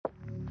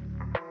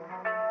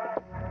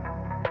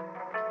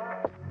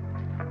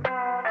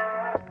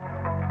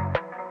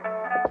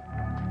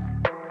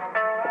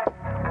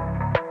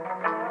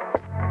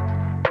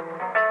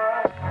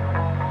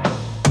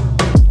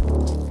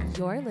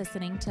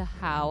listening to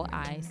How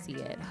I See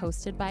It,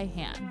 hosted by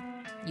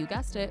Han. You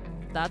guessed it,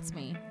 that's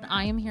me.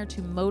 I am here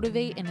to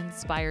motivate and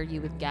inspire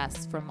you with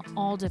guests from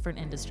all different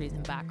industries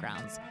and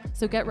backgrounds.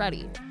 So get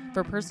ready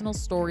for personal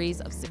stories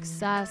of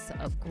success,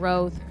 of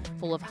growth,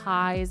 full of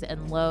highs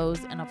and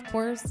lows, and of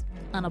course,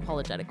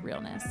 unapologetic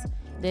realness.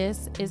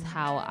 This is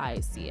How I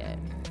See It.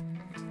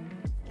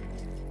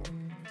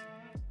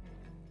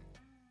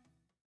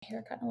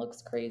 Hair kind of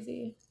looks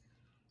crazy.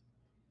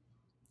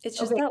 It's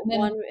just that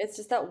one. It's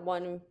just that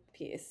one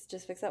piece.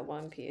 Just fix that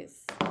one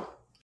piece.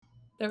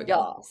 There we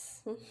go.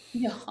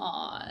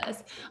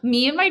 Yes.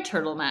 Me and my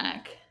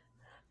turtleneck.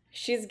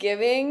 She's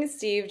giving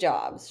Steve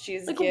Jobs.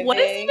 She's like, giving. what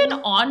is even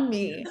on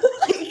me?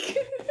 like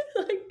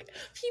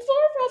people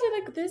are probably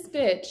like, this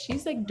bitch,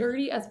 she's like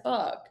dirty as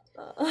fuck.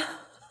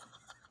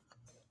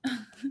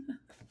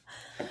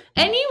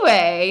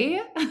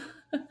 Anyway,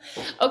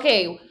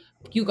 okay,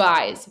 you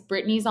guys,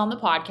 Brittany's on the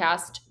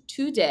podcast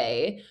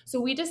today.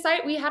 So we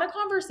had a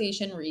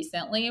conversation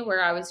recently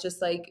where I was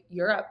just like,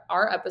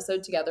 our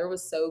episode together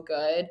was so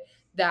good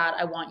that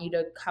I want you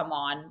to come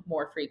on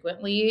more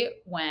frequently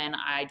when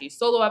I do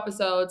solo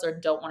episodes or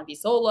don't want to be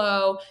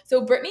solo.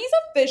 So Brittany's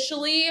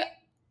officially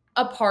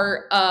a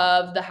part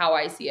of the How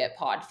I See It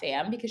pod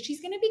fam because she's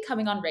going to be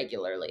coming on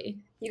regularly.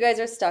 You guys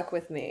are stuck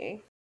with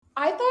me.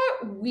 I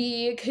thought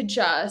we could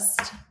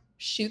just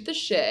shoot the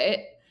shit,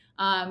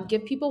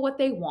 give people what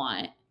they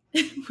want,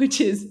 which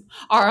is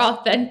our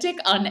authentic,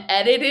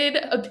 unedited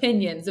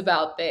opinions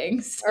about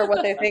things. Or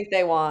what they think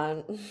they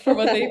want. Or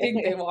what they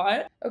think they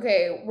want.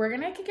 Okay, we're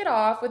going to kick it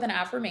off with an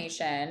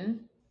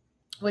affirmation,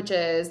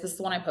 this is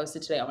the one I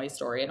posted today on my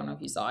story. I don't know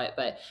if you saw it,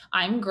 but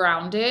I'm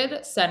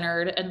grounded,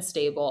 centered, and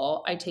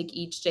stable. I take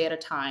each day at a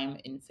time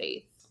in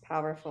faith.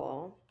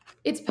 Powerful.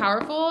 It's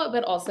powerful,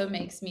 but also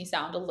makes me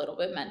sound a little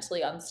bit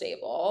mentally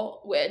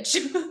unstable, which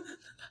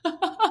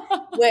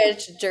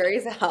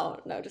jury's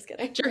out. No, just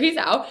kidding. Jury's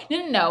out.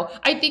 No.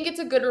 I think it's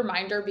a good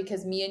reminder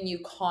because me and you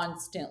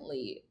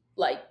constantly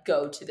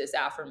go to this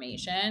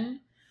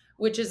affirmation,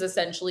 which is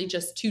essentially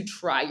just to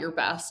try your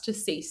best to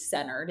stay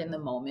centered in the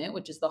moment,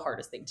 which is the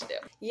hardest thing to do.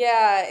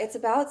 Yeah, it's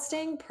about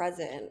staying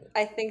present.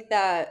 I think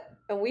that,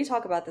 and we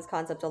talk about this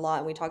concept a lot,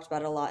 and we talked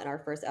about it a lot in our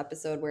first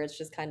episode, where it's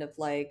just kind of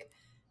like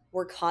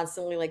we're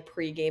constantly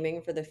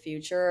pre-gaming for the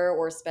future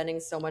or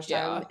spending so much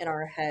time in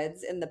our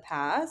heads in the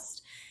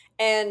past.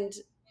 And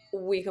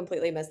we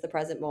completely miss the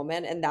present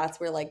moment. And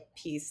that's where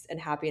peace and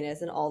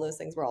happiness and all those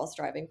things we're all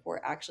striving for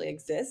actually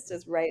exist,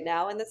 is right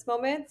now in this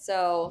moment.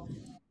 So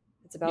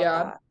it's about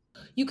that.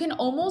 You can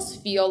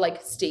almost feel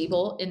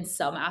stable in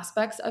some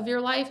aspects of your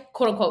life,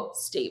 quote unquote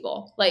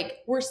stable.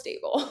 We're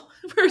stable.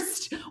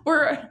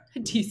 We're a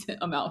decent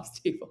amount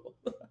stable.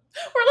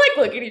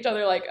 We're looking at each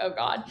other oh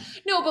God.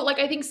 No, but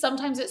I think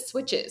sometimes it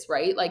switches,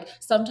 right?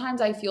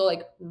 Sometimes I feel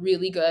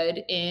really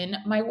good in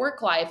my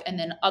work life and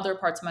then other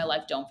parts of my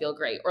life don't feel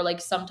great. Or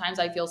sometimes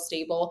I feel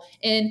stable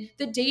in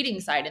the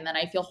dating side and then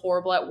I feel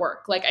horrible at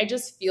work. I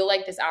just feel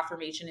this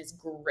affirmation is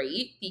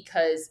great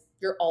because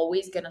you're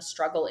always going to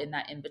struggle in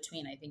that in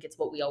between. I think it's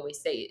what we always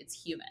say.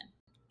 It's human.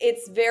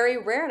 It's very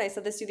rare, and I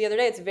said this to you the other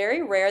day, it's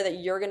very rare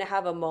that you're going to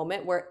have a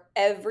moment where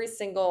every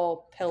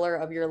single pillar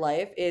of your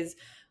life is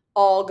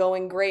all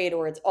going great,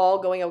 or it's all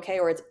going okay,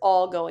 or it's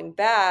all going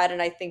bad.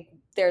 And I think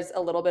there's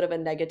a little bit of a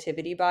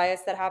negativity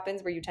bias that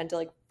happens where you tend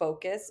to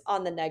focus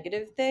on the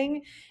negative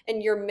thing,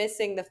 and you're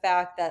missing the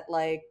fact that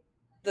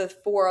the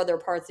four other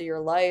parts of your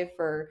life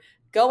are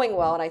going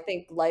well. And I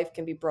think life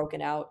can be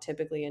broken out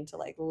typically into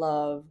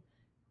love,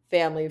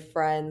 family,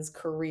 friends,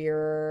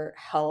 career,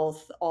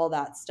 health, all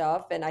that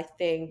stuff. And I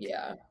think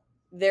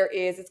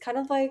it's kind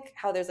of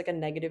how there's a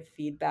negative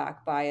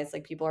feedback bias.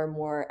 People are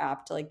more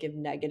apt to give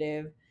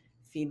negative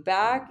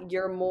feedback.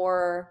 You're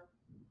more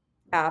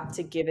apt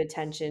to give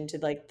attention to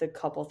the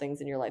couple things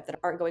in your life that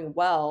aren't going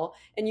well,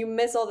 and you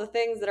miss all the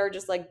things that are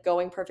just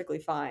going perfectly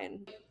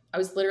fine. I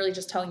was literally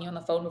just telling you on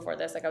the phone before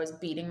this, I was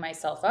beating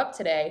myself up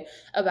today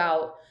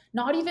about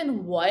not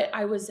even what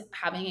I was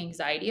having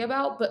anxiety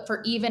about, but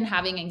for even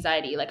having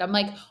anxiety. I'm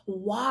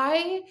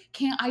why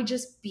can't I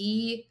just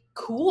be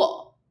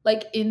cool?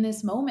 In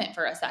this moment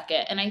for a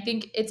second. And I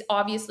think it's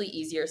obviously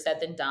easier said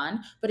than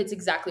done, but it's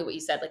exactly what you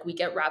said. We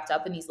get wrapped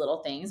up in these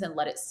little things and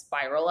let it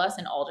spiral us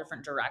in all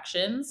different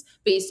directions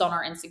based on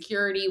our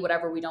insecurity,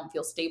 whatever we don't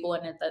feel stable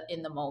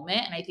in the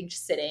moment. And I think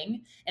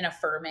sitting and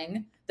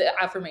affirming the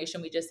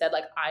affirmation we just said,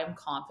 I'm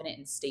confident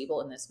and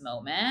stable in this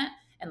moment.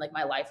 And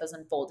my life is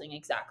unfolding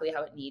exactly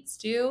how it needs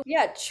to.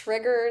 Yeah,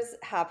 triggers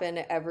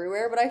happen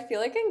everywhere, but I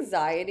feel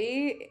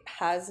anxiety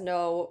has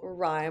no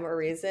rhyme or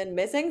reason.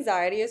 Miss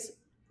Anxiety is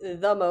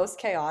the most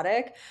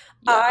chaotic.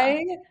 Yeah.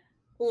 I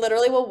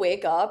literally will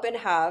wake up and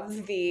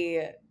have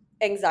the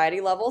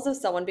anxiety levels of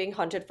someone being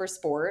hunted for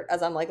sport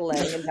as I'm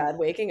laying in bed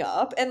waking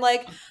up. And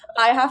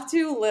I have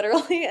to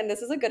literally, and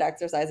this is a good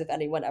exercise if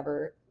anyone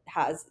ever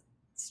has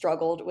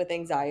struggled with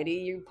anxiety,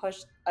 you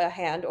push a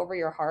hand over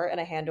your heart and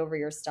a hand over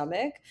your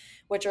stomach,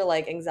 which are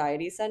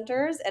anxiety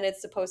centers, and it's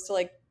supposed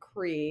to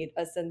create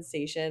a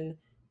sensation,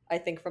 I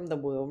think from the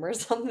womb or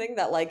something,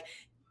 that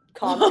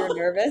calms your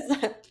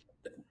nervous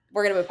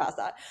We're gonna move past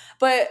that.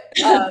 But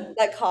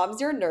that calms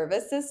your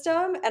nervous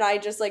system, and I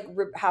just like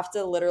have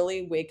to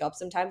literally wake up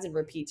sometimes and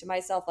repeat to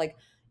myself like,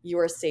 "You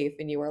are safe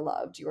and you are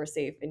loved. You are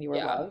safe and you are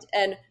Yeah. loved,"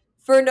 and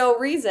for no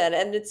reason.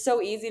 And it's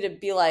so easy to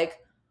be like,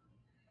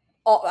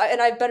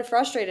 and I've been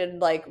frustrated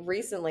like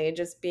recently,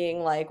 just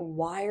being like,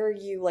 "Why are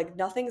you like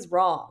nothing's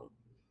wrong?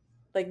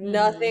 Like Mhm.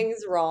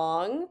 nothing's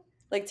wrong.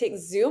 Like take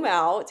zoom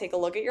out, take a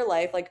look at your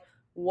life. Like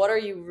what are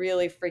you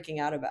really freaking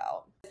out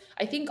about?"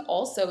 I think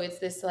also it's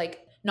this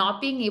like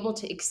not being able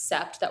to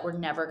accept that we're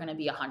never going to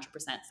be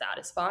 100%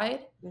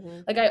 satisfied.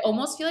 Mhm. Like I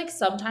almost feel like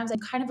sometimes I'm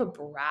kind of a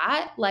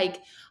brat.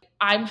 Like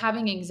I'm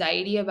having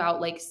anxiety about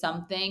like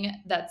something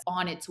that's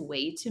on its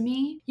way to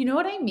me. You know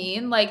what I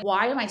mean? Like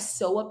why am I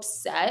so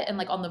upset and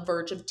like on the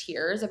verge of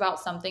tears about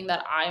something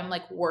that I'm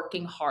like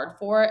working hard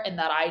for and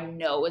that I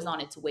know is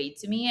on its way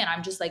to me, and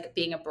I'm just like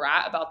being a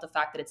brat about the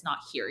fact that it's not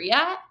here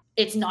yet.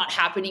 It's not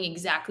happening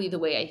exactly the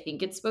way I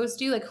think it's supposed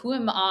to. Like, who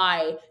am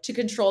I to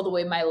control the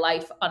way my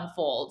life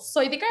unfolds? So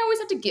I think I always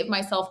have to give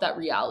myself that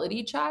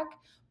reality check.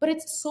 But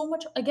it's so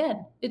much,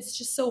 again, it's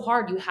just so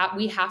hard.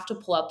 We have to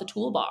pull out the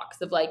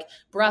toolbox of like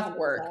breath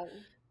work, 100%.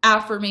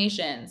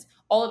 affirmations,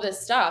 all of this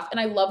stuff. And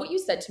I love what you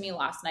said to me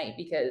last night,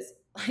 because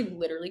I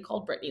literally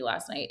called Brittany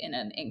last night in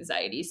an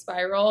anxiety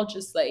spiral,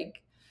 just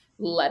like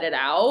let it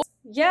out.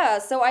 Yeah,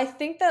 so I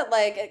think that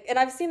like, and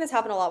I've seen this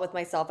happen a lot with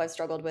myself. I've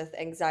struggled with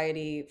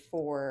anxiety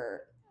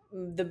for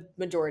the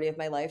majority of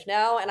my life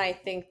now, and I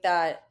think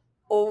that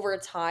over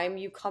time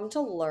you come to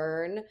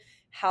learn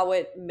how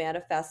it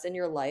manifests in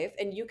your life,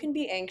 and you can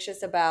be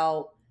anxious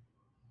about,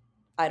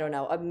 I don't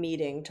know, a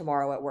meeting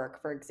tomorrow at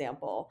work, for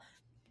example.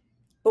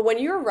 But when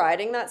you're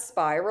riding that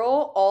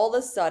spiral, all of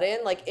a sudden,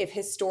 like if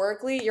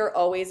historically you're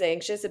always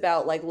anxious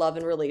about like love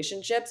and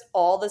relationships,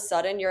 all of a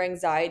sudden your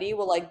anxiety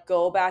will like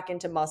go back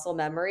into muscle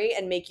memory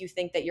and make you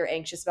think that you're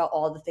anxious about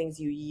all the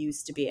things you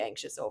used to be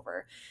anxious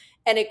over.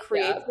 And it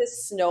creates Yeah,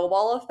 this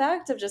snowball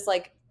effect of just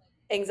like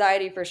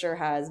anxiety for sure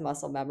has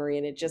muscle memory.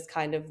 And it just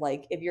kind of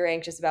like if you're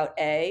anxious about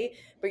A,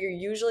 but you're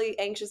usually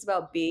anxious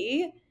about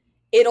B,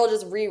 it'll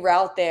just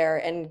reroute there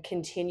and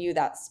continue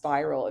that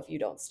spiral if you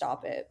don't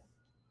stop it.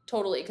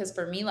 totally. Because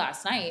for me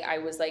last night, I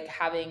was like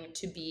having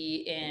to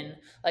be in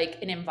like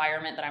an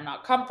environment that I'm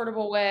not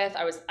comfortable with.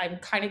 I'm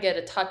kind of get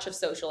a touch of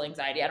social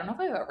anxiety. I don't know if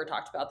I've ever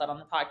talked about that on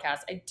the podcast.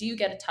 I do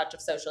get a touch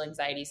of social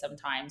anxiety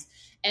sometimes.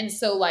 And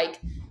so, like,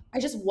 I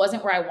just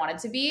wasn't where I wanted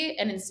to be.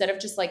 And instead of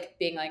just like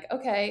being like,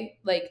 okay,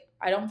 like,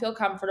 I don't feel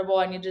comfortable,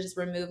 I need to just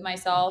remove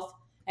myself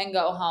and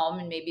go home.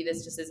 And maybe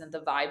this just isn't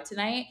the vibe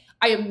tonight.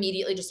 I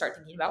immediately just start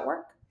thinking about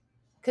work,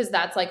 because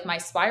that's like my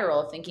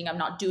spiral of thinking I'm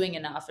not doing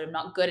enough, or I'm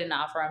not good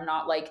enough, or I'm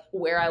not like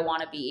where I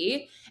want to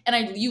be.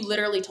 And you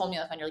literally told me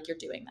on the phone, you're like, you're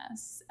doing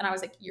this. And I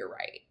was like, you're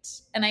right.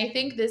 And I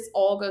think this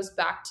all goes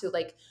back to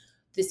like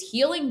this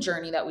healing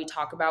journey that we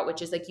talk about,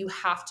 which is like you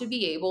have to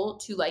be able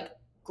to like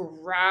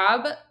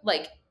grab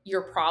like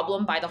your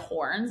problem by the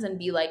horns and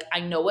be like,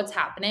 I know what's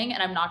happening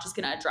and I'm not just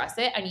going to address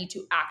it. I need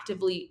to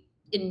actively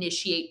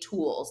initiate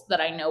tools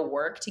that I know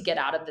work to get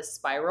out of this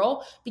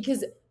spiral.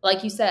 Because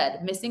like you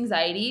said, Miss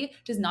Anxiety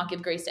does not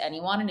give grace to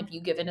anyone. And if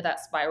you give into that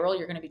spiral,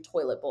 you're going to be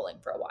toilet bowling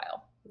for a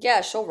while.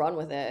 Yeah, she'll run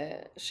with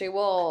it. She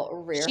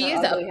will rear She her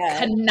is ugly a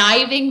head.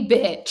 conniving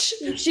bitch.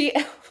 She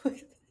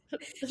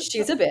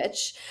she's a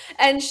bitch.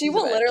 And she She's a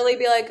will bitch. literally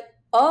be like,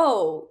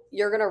 "Oh,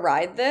 you're gonna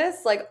ride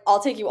this? Like,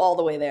 I'll take you all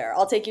the way there.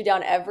 I'll take you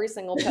down every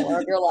single pillar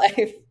of your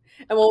life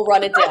and we'll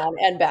run it down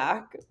and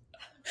back."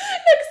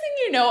 Next thing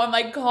you know, I'm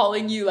like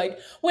calling you like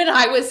when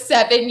I was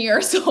 7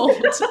 years old.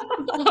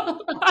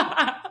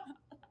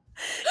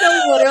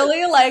 No,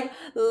 literally like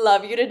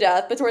love you to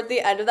death. But towards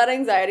the end of that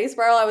anxiety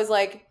spiral, I was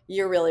like,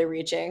 "You're really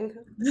reaching."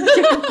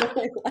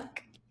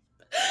 Like,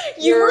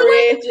 you you're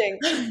reaching.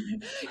 were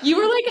like you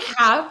were like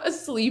half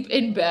asleep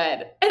in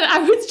bed, and I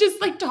was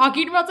just like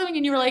talking about something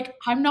and you were like,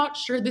 I'm not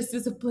sure this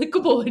is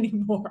applicable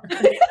anymore.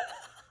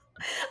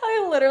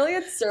 I literally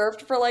had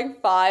surfed for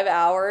like 5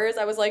 hours.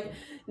 I was like,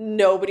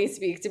 nobody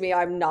speak to me.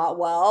 I'm not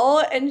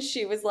well. And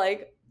she was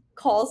like,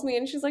 calls me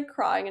and she's like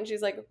crying and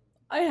she's like,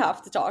 I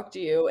have to talk to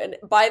you. And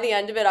by the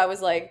end of it, I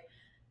was like,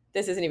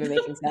 this isn't even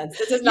making sense.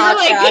 This is You're not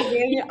like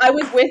tracking. I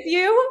was with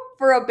you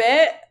for a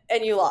bit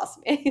and you lost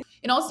me.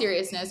 in all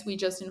seriousness, we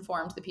just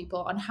informed the people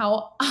on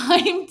how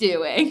I'm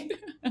doing,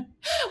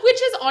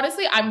 which is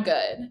honestly, I'm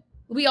good.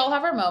 We all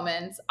have our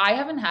moments. I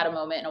haven't had a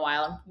moment in a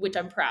while, which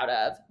I'm proud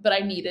of, but I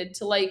needed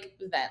to like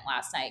vent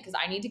last night because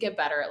I need to get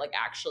better at like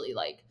actually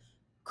like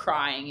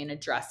crying and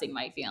addressing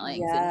my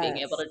feelings and being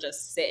able Yes. to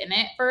just sit in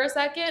it for a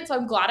second. So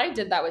I'm glad I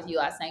did that with you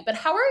last night. But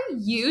how are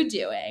you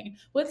doing?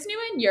 What's new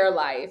in your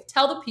life?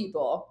 Tell the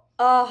people.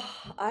 Oh,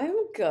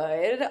 I'm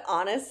good.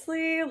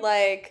 Honestly,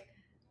 like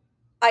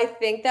I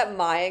think that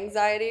my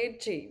anxiety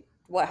to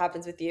what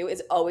happens with you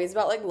is always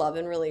about like love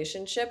and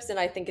relationships. And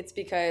I think it's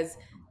because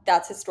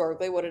that's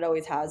historically what it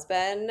always has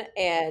been.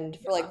 And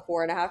for Yeah. like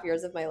 4.5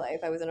 years of my life,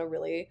 I was in a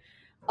really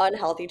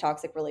unhealthy,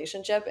 toxic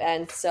relationship.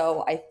 And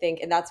so I think,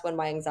 and that's when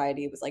my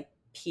anxiety was like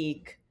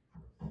peak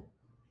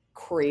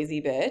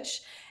crazy bitch.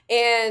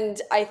 And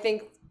I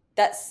think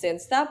that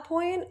since that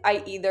point,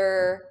 I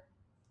either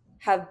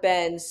have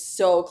been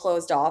so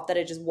closed off that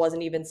it just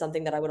wasn't even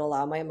something that I would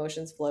allow my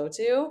emotions flow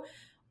to,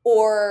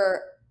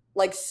 or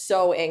like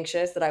so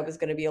anxious that I was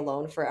going to be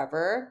alone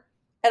forever.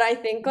 And I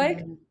think like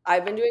Mm.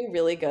 I've been doing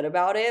really good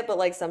about it, but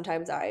like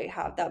sometimes I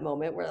have that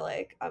moment where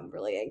like I'm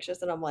really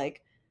anxious and I'm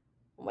like,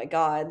 oh my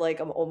God, like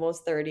I'm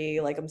almost 30,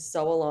 like I'm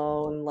so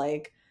alone,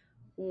 like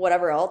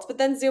whatever else. But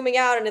then zooming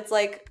out and it's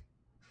like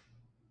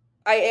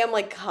I am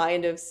like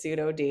kind of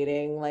pseudo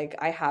dating. Like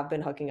I have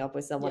been hooking up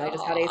with someone. I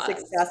just had a Yes.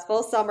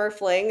 successful summer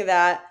fling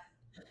that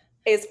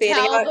is fading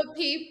Tell out. the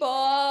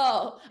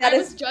people. That I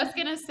is was just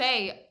gonna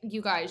say,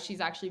 you guys, she's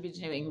actually been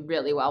doing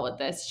really well with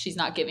this. She's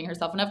not giving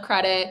herself enough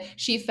credit.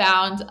 She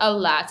found a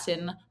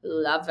Latin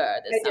lover I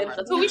this did summer.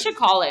 That's what we should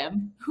call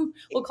him.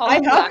 We'll call I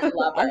him have Latin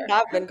I Lover.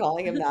 have been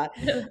calling him that.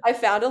 I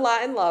found a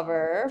Latin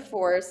lover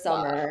for Love.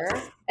 summer,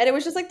 and it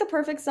was just like the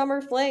perfect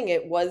summer fling.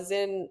 It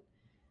wasn't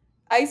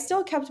I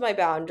still kept my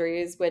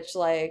boundaries, which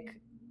like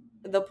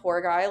the poor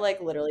guy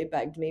like literally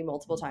begged me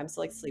multiple times to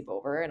like sleep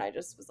over and I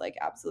just was like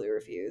absolutely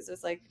refused. It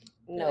was like,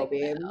 You're no, like,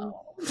 babe. no.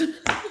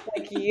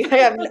 Like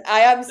I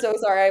am so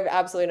sorry. I have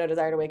absolutely no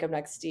desire to wake up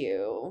next to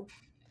you.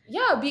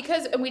 Yeah,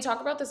 because and we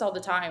talk about this all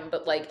the time,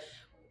 but like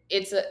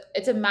it's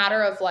a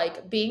matter of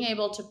like being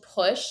able to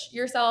push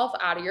yourself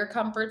out of your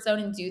comfort zone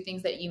and do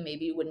things that you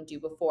maybe wouldn't do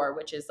before,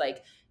 which is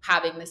like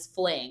having this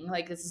fling.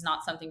 Like this is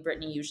not something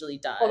Brittany usually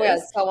Oh my God,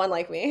 does. so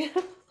unlike me.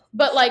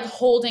 But like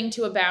holding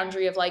to a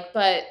boundary of like,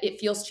 but it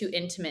feels too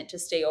intimate to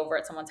stay over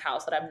at someone's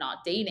house that I'm not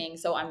dating,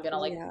 so I'm gonna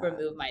like Yeah.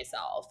 remove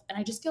myself. And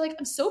I just feel like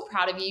I'm so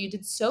proud of you. You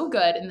did so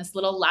good in this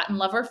little Latin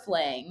lover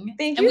fling,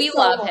 Thank and you we so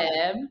love much.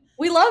 him.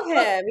 We love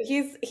But him.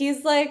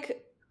 He's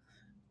like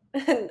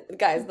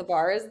guys, the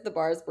bar is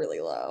really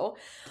low.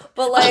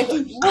 But like oh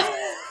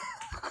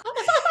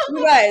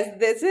you guys,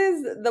 this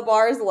is the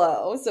bar is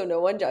low, so no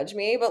one judge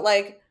me. But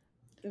like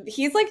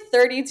he's like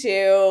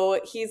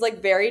 32. He's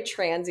like very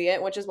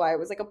transient, which is why it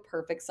was like a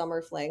perfect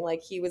summer fling.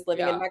 Like he was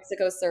living in yeah.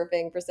 Mexico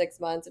surfing for 6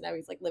 months, and now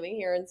he's like living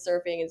here and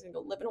surfing, and he's gonna go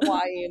live in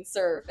Hawaii and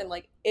surf, and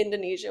like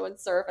Indonesia and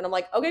surf. And I'm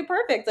like, okay,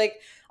 perfect. Like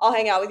I'll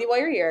hang out with you while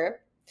you're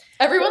here.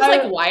 Everyone's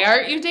like, But why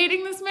aren't you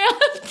dating this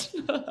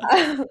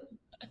man?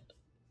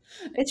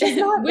 it's just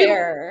not We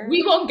there.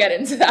 won't get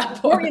into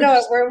that We're, you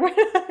know, part.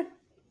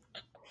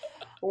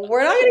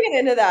 we're not gonna get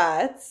into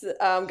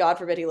that. God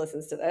forbid he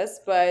listens to this,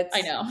 but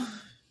I know.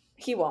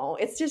 he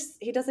won't. It's just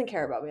he doesn't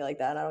care about me like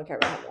that. I don't care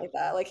about him like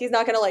that. Like he's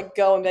not gonna like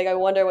go and be like, I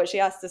wonder what she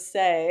has to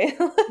say.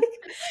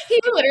 He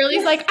literally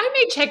is like, I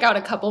may check out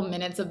a couple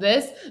minutes of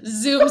this,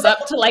 zooms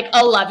up to like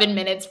 11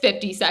 minutes,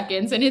 50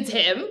 seconds, and it's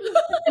him.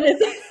 And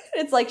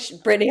it's like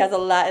Brittany has a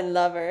Latin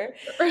lover.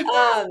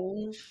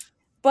 Um,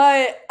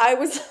 but I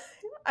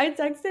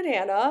texted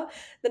Hannah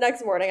the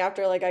next morning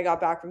after like I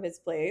got back from his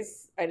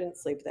place. I didn't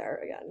sleep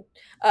there again.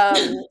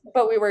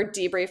 But we were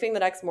debriefing the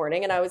next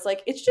morning and I was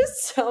like, it's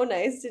just so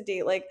nice to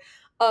date like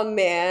a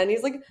man.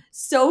 He's like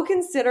so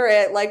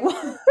considerate. Like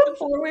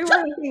before we were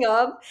hooking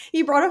up,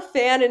 he brought a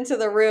fan into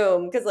the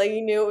room because like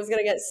he knew it was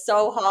gonna get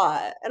so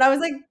hot. And I was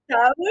like,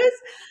 that was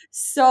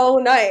so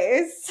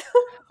nice.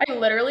 I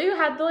literally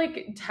had the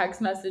like text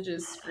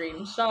messages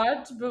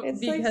screenshot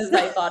It's like because so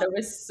I thought it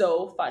was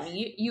so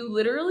funny. You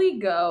literally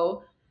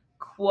go,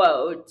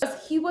 quote,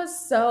 he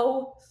was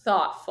so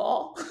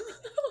thoughtful.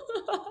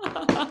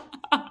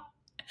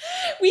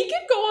 We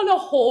could go on a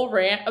whole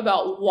rant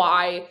about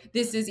why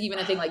this is even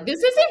a thing. Like, this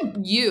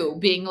isn't you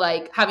being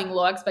like having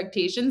low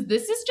expectations.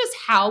 This is just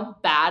how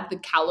bad the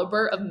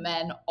caliber of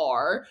men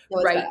are no,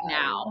 it's bad. right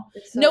now.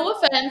 It's so No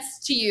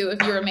offense to you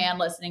if you're a man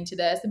listening to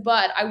this,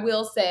 but I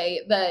will say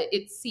that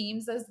it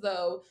seems as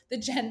though the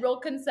general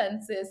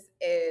consensus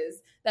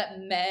is that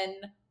men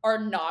are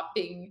not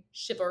being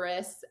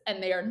chivalrous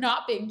and they are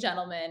not being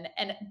gentlemen,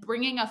 and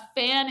bringing a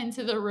fan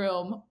into the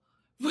room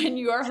when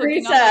you are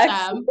hooking up with pre-sex.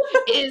 them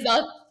is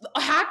a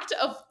act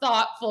of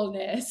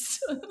thoughtfulness.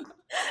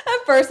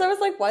 At first, I was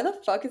like, why the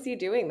fuck is he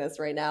doing this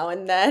right now?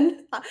 And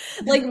then,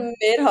 like,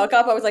 mid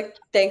hookup, I was like,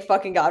 thank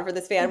fucking God for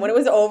this fan. When it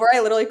was over, I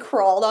literally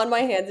crawled on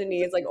my hands and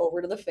knees, like,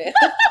 over to the fan.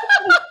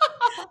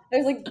 I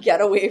was like, get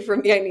away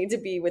from me. I need to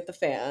be with the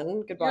fan.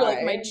 You're like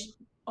Goodbye.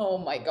 oh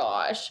my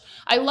gosh.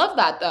 I love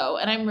that though.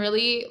 And I'm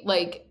really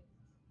like,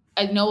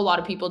 I know a lot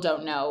of people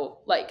don't know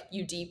like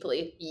you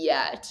deeply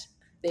yet.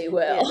 They Yeah.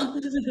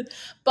 will.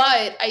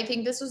 But I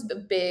think this was the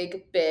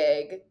big,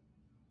 big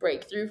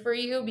breakthrough for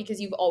you because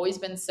you've always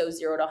been so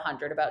 0 to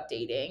 100 about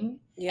dating.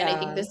 And I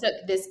think Yeah.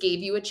 this gave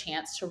you a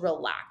chance to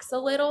relax a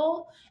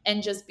little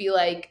and just be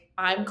like,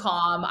 I'm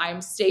calm, I'm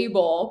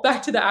stable.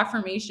 Back to the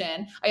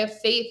affirmation. I have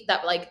faith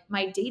that like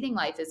my dating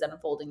life is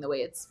unfolding the way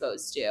it's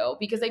supposed to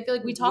because I feel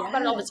like we talk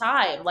about it all the Yes.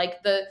 time.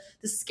 Like the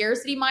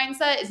scarcity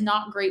mindset is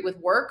not great with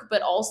work,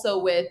 but also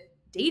with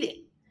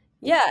dating.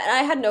 Yeah, and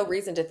I had no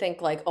reason to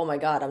think like, "Oh my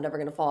God, I'm never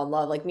gonna fall in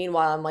love." Like,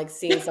 meanwhile, I'm like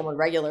seeing someone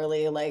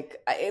regularly. Like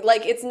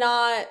it's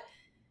not.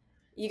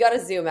 You got to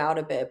zoom out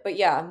a bit, but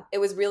yeah,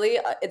 it's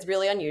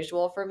really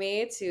unusual for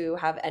me to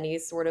have any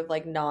sort of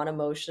like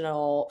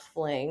non-emotional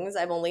flings.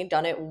 I've only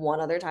done it one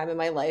other time in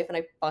my life, and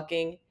I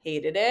fucking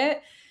hated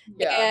it.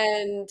 Yeah.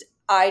 And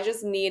I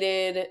just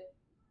needed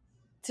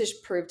to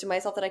prove to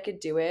myself that I could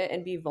do it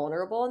and be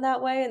vulnerable in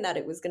that way and that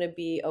it was going to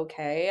be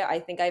okay. I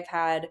think I've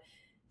had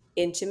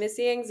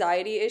intimacy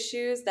anxiety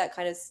issues that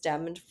kind of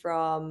stemmed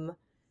from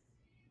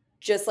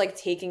just like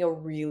taking a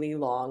really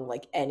long,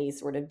 like any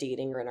sort of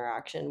dating or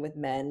interaction with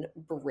men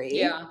break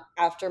Yeah.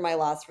 after my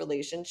last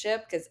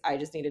relationship because I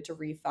just needed to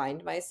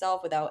re-find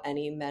myself without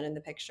any men in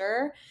the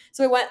picture.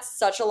 So I went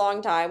such a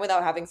long time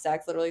without having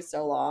sex, literally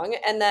so long.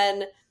 And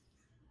then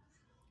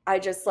I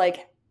just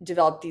like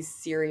developed these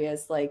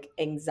serious like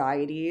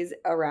anxieties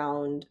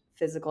around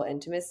physical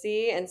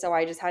intimacy. And so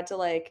I just had to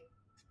like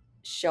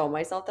show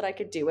myself that I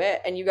could do it.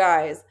 And you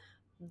guys,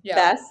 Yeah.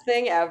 best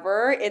thing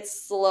ever.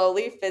 It's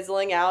slowly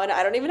fizzling out, and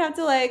I don't even have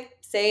to like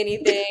say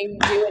anything,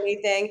 do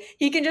anything.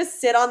 He can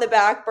just sit on the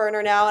back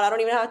burner now, and I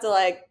don't even have to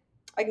like,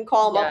 I can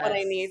call him up when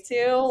I need Yes.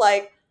 to.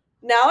 Like,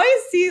 now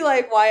I see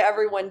like why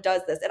everyone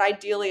does this. And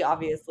ideally,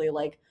 obviously,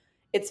 like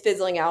it's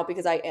fizzling out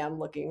because I am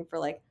looking for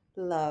like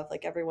love.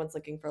 Like everyone's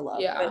looking for love.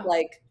 But Yeah.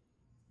 like,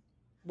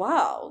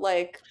 wow,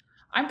 like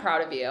I'm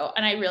proud of you.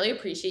 And I really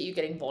appreciate you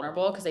getting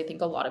vulnerable because I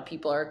think a lot of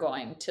people are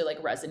going to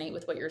like resonate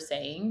with what you're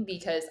saying.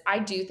 Because I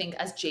do think,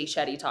 as Jay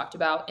Shetty talked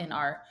about in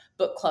our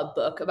book club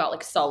book about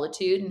like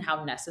solitude and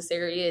how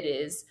necessary it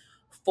is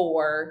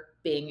for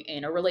being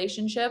in a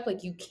relationship,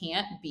 like you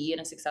can't be in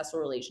a successful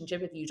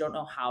relationship if you don't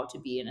know how to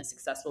be in a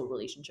successful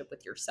relationship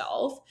with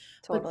yourself.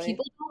 But totally.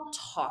 people don't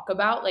talk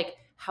about like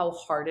how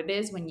hard it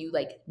is when you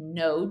like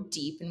know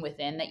deep and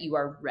within that you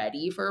are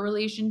ready for a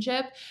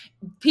relationship.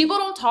 People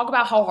don't talk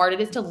about how hard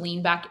it is to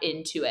lean back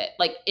into it,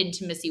 like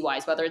intimacy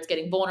wise, whether it's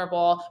getting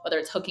vulnerable, whether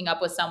it's hooking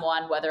up with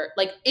someone, whether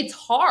like it's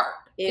hard.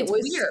 It It's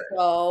was weird.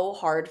 so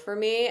hard for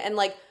me, and,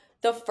 like,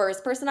 the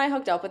first person I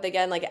hooked up with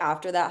again, like,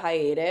 after that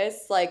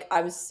hiatus, like,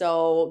 I'm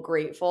so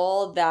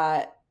grateful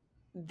that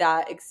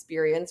that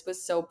experience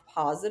was so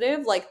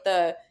positive, like,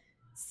 the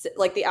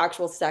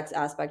actual sex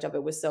aspect of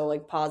it was so,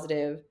 like,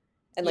 positive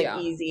and, like, Yeah.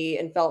 easy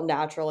and felt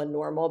natural and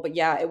normal, but,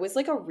 yeah, it was,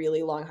 like, a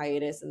really long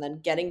hiatus, and then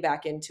getting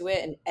back into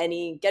it and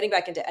any getting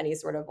back into any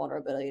sort of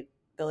vulnerability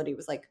ability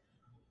was, like,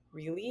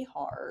 really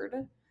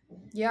hard,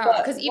 Yeah.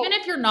 but Cause even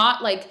if you're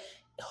not like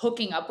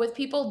hooking up with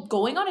people,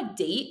 going on a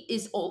date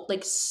is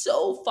like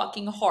so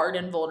fucking hard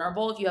and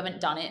vulnerable if you haven't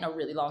done it in a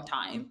really long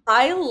time.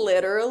 I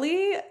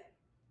literally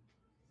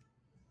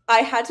I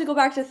had to go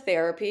back to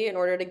therapy in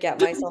order to get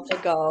myself to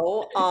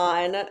go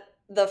on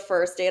the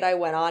first date I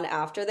went on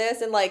after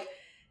this, and, like,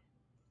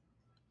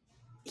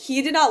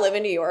 he did not live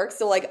in New York,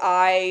 so, like,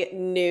 I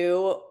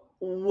knew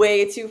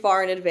way too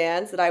far in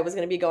advance that I was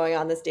gonna be going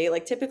on this date.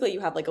 Like, typically, you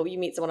have, like, you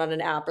meet someone on an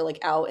app or, like,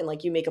 out and,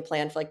 like, you make a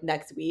plan for, like,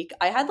 next week.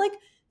 I had, like,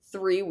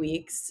 3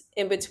 weeks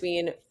in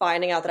between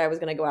finding out that I was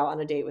gonna go out on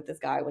a date with this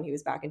guy when he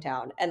was back in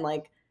town and,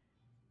 like,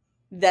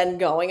 then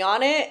going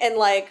on it, and,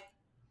 like,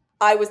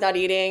 I was not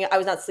eating, I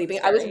was not That's sleeping.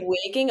 I was scary.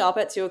 waking up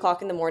at 2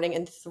 o'clock in the morning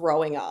and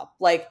throwing up,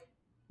 like,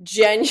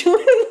 genuinely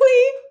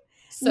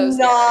So scared.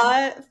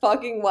 not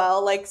fucking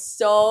well, like,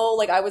 so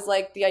like, I was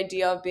like, the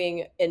idea of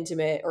being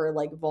intimate or,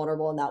 like,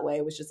 vulnerable in that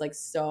way was just, like,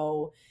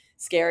 so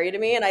scary to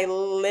me, and I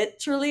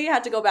literally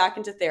had to go back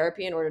into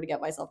therapy in order to get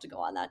myself to go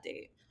on that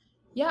date.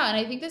 Yeah, and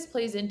I think this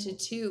plays into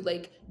too,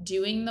 like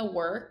doing the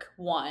work.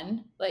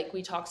 One, like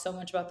we talk so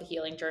much about the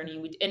healing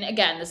journey. And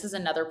again, this is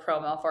another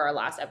promo for our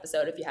last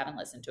episode. If you haven't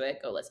listened to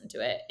it, go listen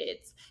to it.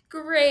 It's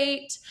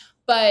great.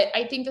 But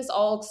I think this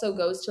also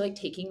goes to like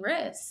taking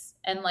risks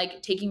and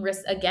like taking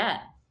risks again,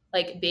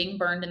 like being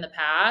burned in the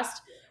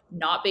past,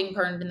 not being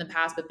burned in the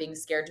past, but being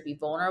scared to be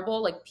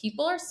vulnerable. Like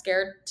people are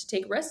scared to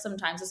take risks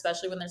sometimes,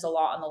 especially when there's a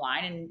lot on the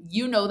line. And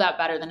you know that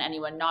better than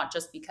anyone, not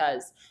just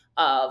because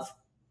of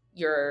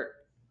your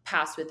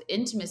past with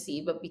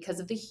intimacy, but because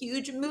of the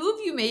huge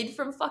move you made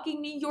from fucking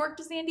New York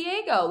to San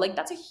Diego. Like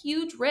that's a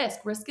huge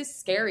risk. Risk is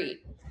scary.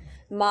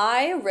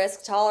 My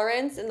risk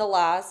tolerance in the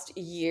last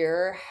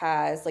year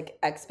has, like,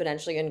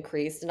 exponentially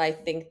increased, and I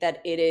think that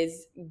it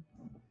is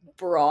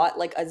brought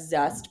like a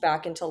zest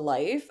back into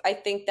life. I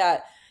think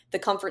that the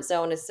comfort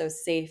zone is so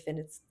safe and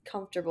it's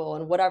comfortable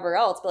and whatever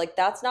else, but like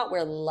that's not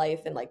where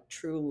life and like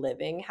true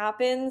living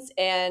happens.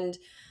 And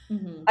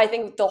Hmm. I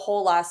think the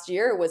whole last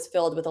year was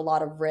filled with a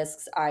lot of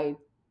risks. I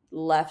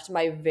left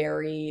my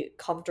very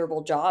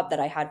comfortable job that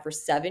I had for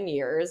 7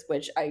 years,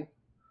 which I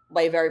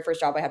my very first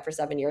job I had for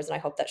 7 years, and I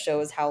hope that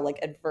shows how, like,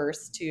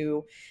 adverse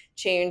to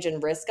change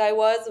and risk I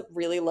was,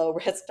 really low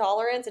risk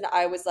tolerance, and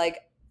I was, like,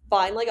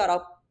 finally got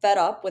up fed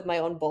up with my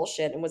own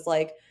bullshit and was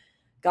like,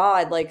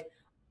 "God, like,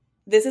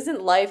 this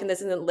isn't life and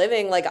this isn't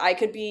living, like, I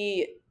could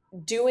be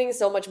doing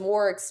so much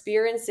more,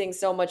 experiencing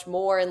so much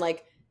more, and,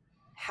 like,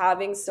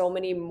 having so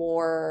many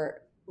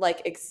more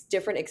like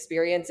different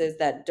experiences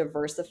that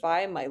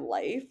diversify my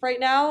life right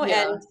now."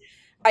 Yeah. And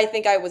I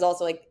think I was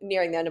also like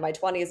nearing the end of my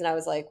 20s and I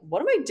was like, what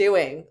am I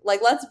doing?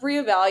 Like, let's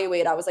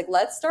reevaluate. I was like,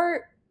 let's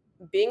start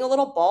being a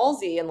little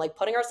ballsy and like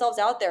putting ourselves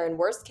out there. And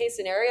worst case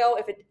scenario,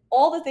 if it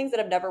all the things that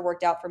have never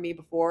worked out for me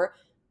before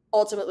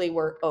ultimately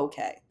were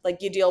okay.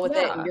 Like, you deal with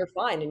it and Yeah. you're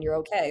fine and you're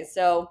okay.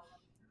 So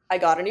I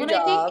got a new When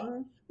I think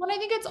job. when I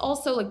think it's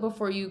also like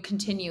before you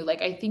continue,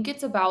 like I think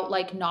it's about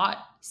like not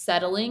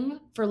settling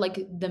for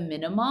like the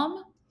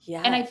minimum.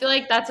 And Yeah. I feel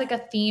like that's like a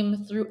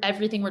theme through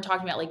everything we're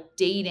talking about, like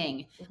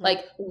dating, Mhm.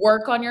 like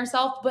work on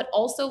yourself, but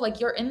also like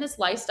you're in this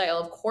lifestyle.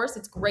 Of course,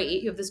 it's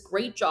great. You have this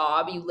great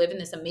job. You live in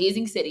this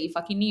amazing city,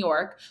 fucking New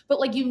York, but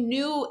like you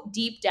knew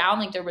deep down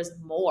like there was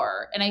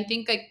more. And I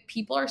think like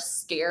people are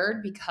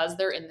scared because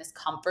they're in this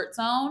comfort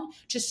zone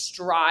to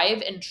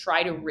strive and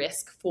try to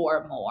risk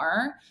for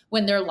more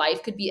when their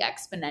life could be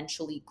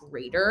exponentially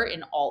greater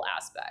in all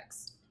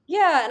aspects.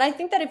 Yeah, and I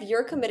think that if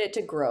you're committed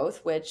to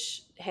growth,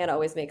 which Hannah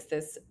always makes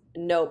this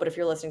note, but if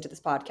you're listening to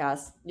this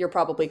podcast, you're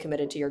probably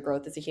committed to your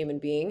growth as a human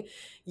being.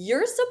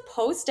 You're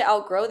supposed to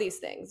outgrow these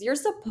things. You're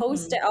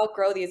supposed to Mhm.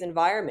 outgrow these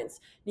environments.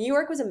 New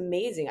York was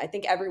amazing. I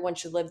think everyone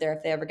should live there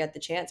if they ever get the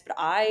chance, but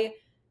I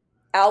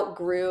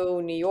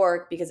outgrew New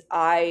York because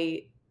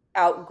I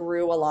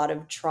outgrew a lot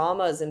of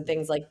traumas and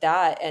things like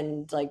that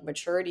and like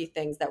maturity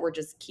things that were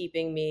just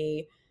keeping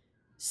me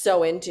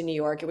so into New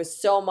York. It was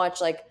so much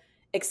like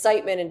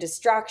excitement and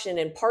distraction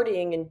and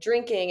partying and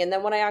drinking. And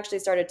then when I actually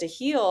started to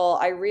heal,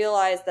 I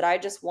realized that I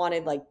just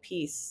wanted like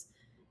peace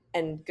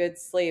and good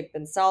sleep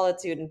and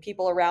solitude and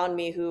people around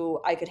me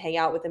who I could hang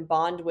out with and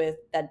bond with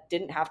that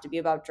didn't have to be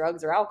about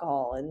drugs or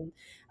alcohol. And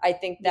I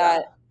think Yeah.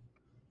 that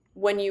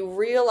when you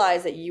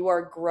realize that you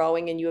are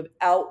growing and you have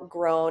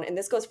outgrown, and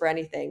this goes for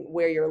anything,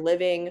 where you're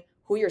living,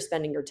 who you're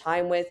spending your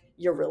time with,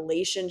 your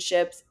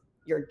relationships,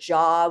 your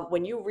job,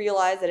 when you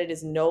realize that it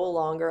is no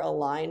longer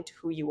aligned to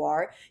who you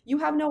are, you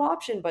have no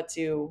option but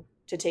to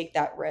take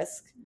that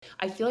risk.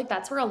 I feel like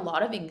that's where a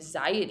lot of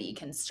anxiety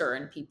can stir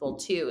in people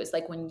too. Is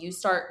like when you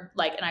start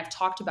like, and I've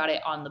talked about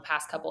it on the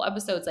past couple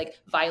episodes, like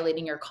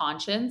violating your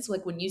conscience.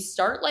 Like when you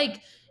start like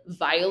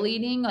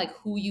violating like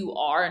who you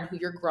are and who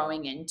you're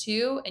growing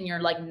into, and you're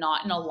like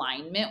not in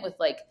alignment with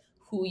like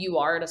who you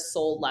are at a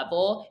soul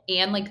level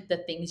and like the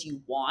things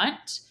you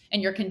want,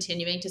 and you're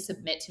continuing to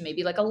submit to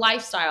maybe like a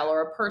lifestyle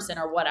or a person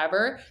or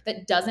whatever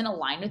that doesn't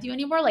align with you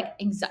anymore, like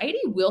anxiety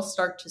will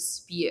start to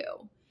spew.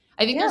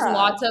 I think there's Yeah.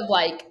 lots of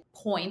like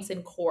points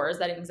and cores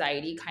that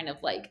anxiety kind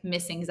of like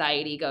miss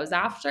anxiety goes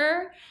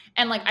after.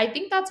 And like I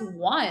think that's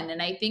one.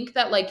 And I think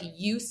that like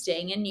you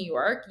staying in New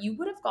York, you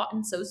would have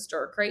gotten so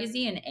stir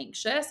crazy and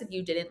anxious if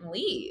you didn't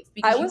leave I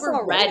because you was were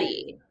already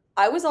ready.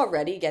 I was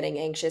already getting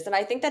anxious, and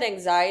I think that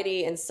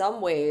anxiety in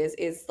some ways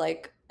is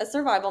like a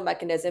survival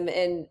mechanism,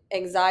 and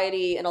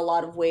anxiety in a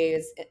lot of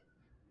ways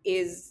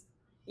is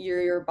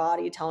your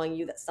body telling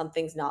you that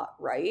something's not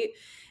right.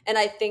 And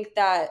I think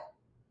that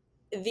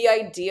the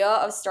idea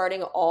of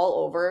starting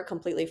all over,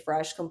 completely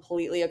fresh,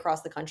 completely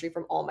across the country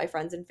from all my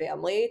friends and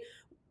family,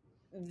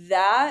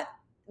 that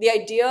the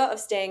idea of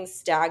staying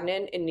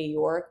stagnant in New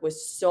York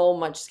was so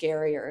much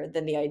scarier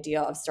than the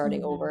idea of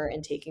starting Mhm. over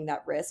and taking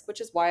that risk,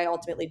 which is why I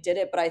ultimately did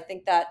it. But I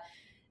think that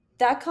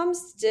that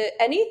comes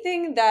to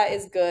anything that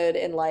is good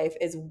in life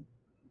is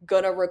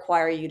gonna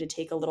require you to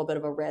take a little bit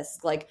of a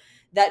risk. Like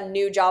that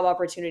new job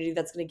opportunity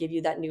that's gonna give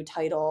you that new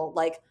title,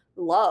 like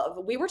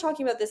love. We were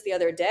talking about this the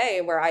other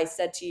day where I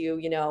said to you,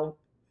 you know,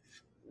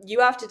 you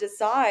have to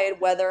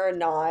decide whether or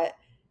not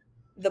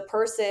the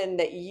person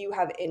that you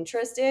have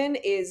interest in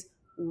is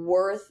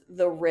worth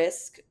the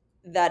risk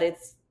that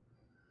it's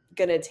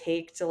gonna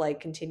take to like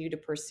continue to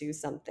pursue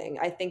something.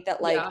 I think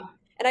that like, Yeah.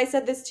 and I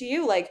said this to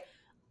you, like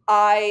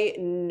I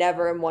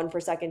never am one for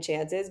second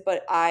chances,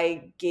 but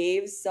I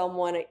gave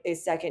someone a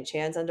second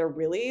chance under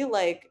really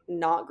like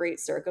not great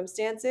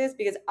circumstances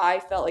because I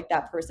felt like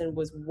that person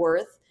was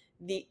worth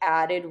the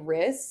added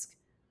risk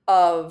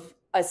of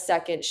a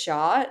second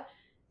shot.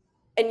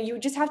 And you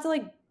just have to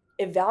like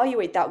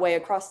evaluate that way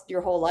across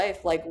your whole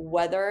life, like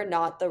whether or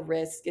not the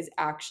risk is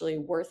actually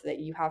worth it.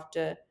 You have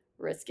to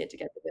risk it to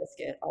get the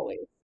biscuit always.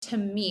 To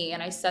me,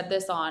 and I said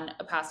this on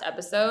a past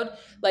episode,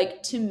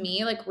 like to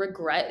me, like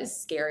regret is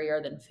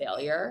scarier than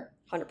failure.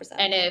 100%.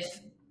 And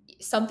if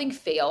something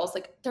fails,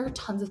 like there are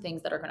tons of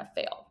things that are going to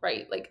fail,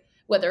 right? Like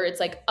whether it's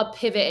like a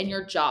pivot in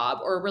your job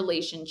or a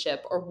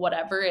relationship or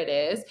whatever it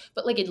is,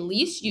 but like at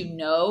least you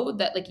know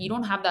that like you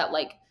don't have that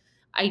like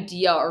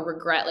idea or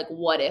regret like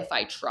what if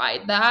I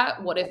tried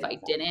that? What if I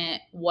 100%.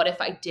 didn't? What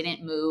if I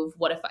didn't move?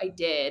 What if I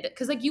did?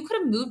 Cuz like you could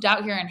have moved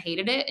out here and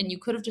hated it and you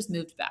could have just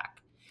moved back.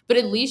 But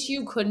at least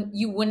you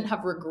wouldn't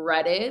have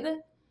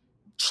regretted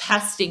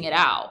testing it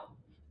out.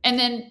 And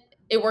then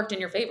it worked in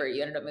your favor.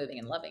 You ended up moving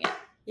and loving it.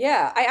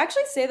 Yeah, I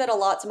actually say that a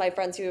lot to my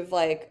friends who have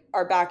like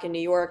are back in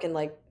New York and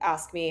like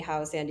ask me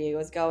how San Diego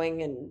is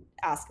going and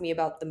ask me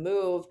about the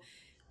move.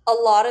 A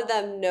lot of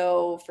them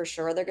know for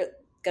sure they're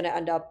going to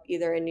end up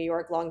either in New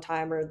York long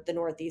time or the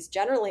Northeast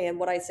generally. And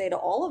what I say to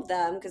all of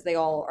them, because they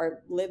all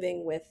are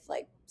living with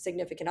like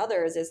significant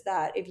others, is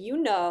that if you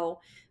know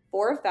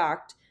for a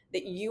fact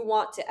that you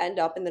want to end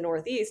up in the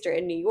Northeast or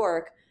in New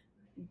York,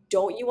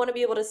 don't you want to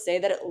be able to say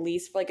that at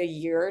least for like a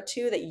year or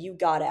two that you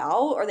got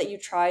out or that you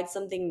tried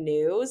something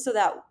new so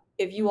that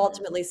if you Mhm.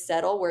 ultimately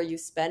settle where you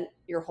spent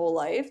your whole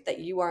life, that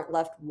you aren't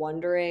left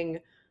wondering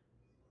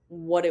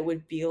what it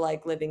would be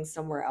like living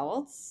somewhere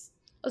else?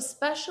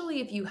 Especially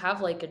if you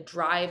have like a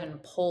drive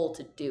and pull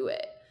to do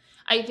it.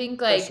 I think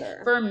For like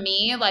sure. for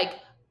me, like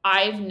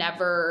I've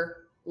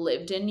never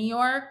lived in New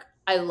York.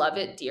 I love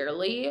it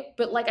dearly,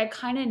 but like I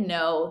kind of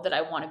know that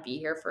I want to be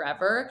here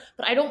forever,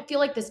 but I don't feel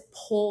like this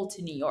pull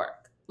to New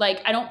York.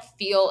 Like I don't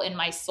feel in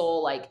my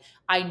soul like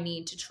I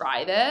need to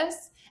try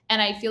this.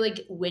 And I feel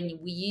like when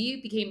we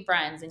became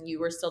friends and you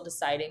were still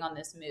deciding on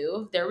this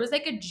move, there was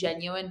like a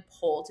genuine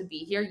pull to be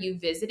here. You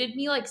visited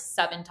me like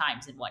 7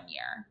 times in 1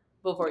 year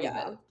before you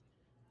Yeah. moved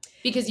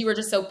because you were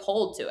just so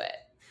pulled to it.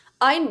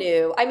 I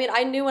knew. I mean,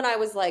 I knew when I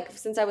was like,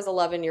 since I was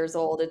 11 years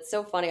old. It's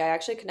so funny. I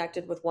actually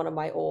connected with one of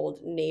my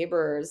old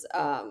neighbors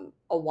a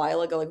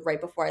while ago, like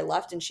right before I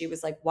left, and she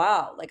was like,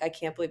 "Wow, like I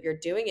can't believe you're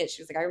doing it."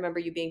 She was like, "I remember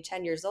you being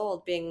 10 years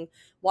old, being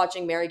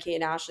watching Mary Kate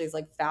and Ashley's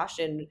like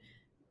fashion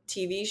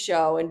TV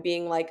show and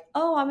being like,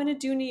 "Oh, I'm going to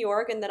do New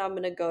York and then I'm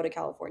going to go to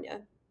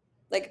California."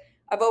 Like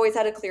I've always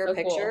had a clear So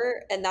cool.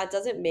 picture, and that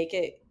doesn't make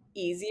it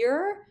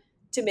easier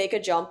to make a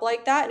jump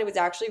like that, and it was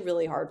actually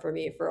really hard for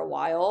me for a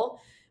while.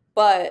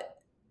 But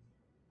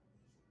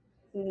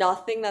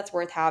nothing that's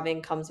worth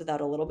having comes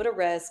without a little bit of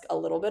risk, a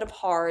little bit of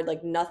hard.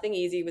 Like nothing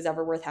easy was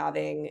ever worth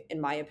having,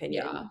 in my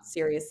opinion, Yeah.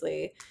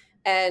 seriously.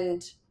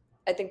 And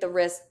I think the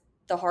risk,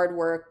 the hard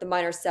work, the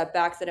minor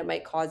setbacks that it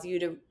might cause you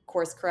to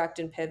course correct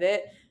and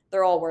pivot,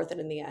 they're all worth it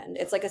in the end.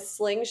 It's like a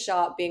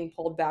slingshot being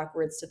pulled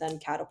backwards to then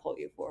catapult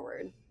you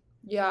forward.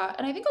 Yeah,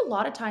 and I think a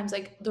lot of times,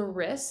 like the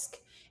risk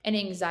and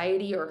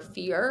anxiety or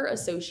fear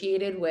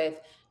associated with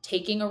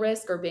taking a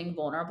risk or being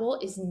vulnerable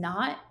is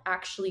not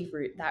actually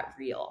that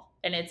real.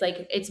 And it's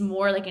like, it's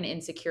more like an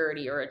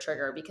insecurity or a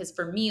trigger. Because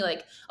for me,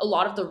 like a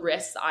lot of the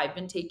risks I've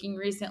been taking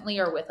recently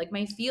are with like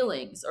my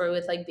feelings or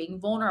with like being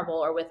vulnerable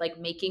or with like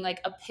making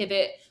like a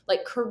pivot,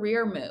 like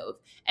career move.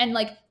 And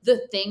like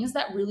the things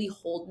that really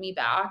hold me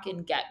back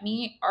and get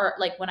me are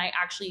like when I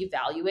actually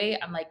evaluate,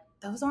 I'm like,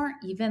 those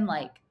aren't even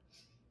like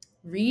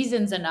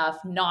reasons enough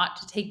not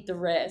to take the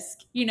risk.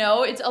 You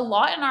know, it's a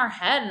lot in our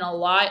head and a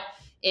lot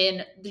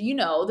in, you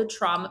know, the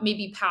trauma,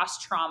 maybe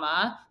past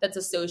trauma that's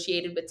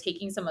associated with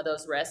taking some of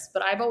those risks.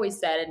 But I've always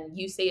said, and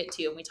you say it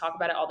too, and we talk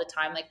about it all the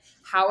time, like,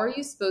 how are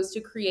you supposed to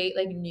create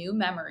like new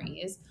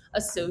memories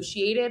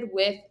associated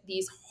with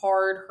these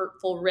hard,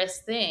 hurtful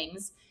risk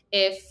things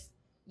if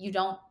you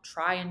don't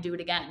try and do it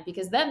again?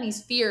 Because then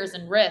these fears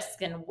and risks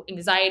and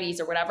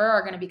anxieties or whatever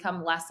are going to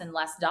become less and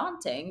less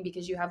daunting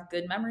because you have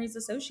good memories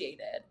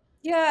associated.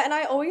 Yeah, and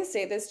I always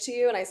say this to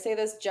you, and I say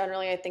this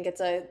generally. I think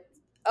it's a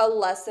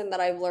lesson that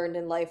I've learned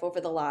in life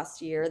over the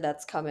last year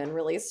that's come in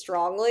really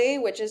strongly,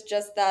 which is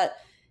just that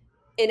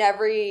in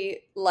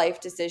every life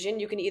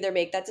decision, you can either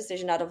make that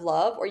decision out of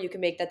love or you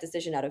can make that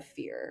decision out of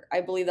fear.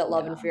 I believe that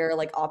love and Yeah. fear are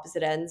like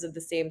opposite ends of the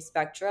same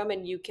spectrum,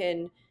 and you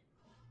can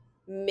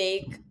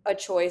make a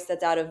choice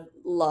that's out of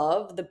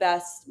love, the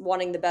best,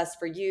 wanting the best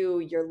for you,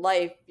 your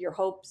life, your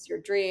hopes, your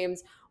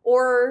dreams,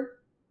 or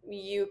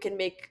you can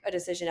make a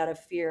decision out of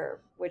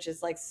fear, which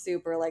is like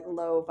super like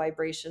low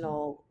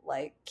vibrational,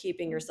 like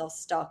keeping yourself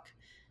stuck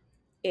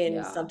in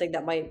Yeah. something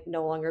that might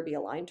no longer be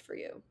aligned for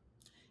you.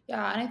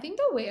 Yeah, and I think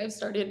the way I've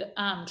started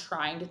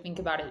trying to think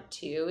about it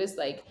too is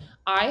like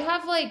I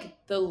have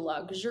like the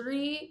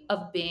luxury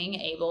of being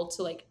able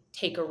to like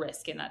take a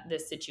risk in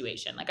this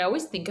situation. Like I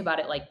always think about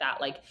it like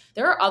that. Like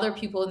there are other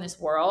people in this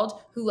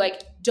world who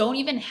like don't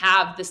even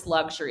have this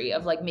luxury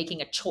of like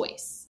making a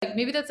choice. Like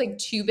maybe that's like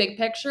too big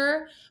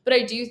picture, but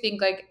I do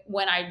think like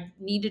when I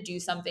need to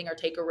do something or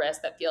take a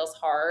risk that feels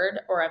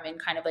hard or I'm in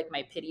kind of like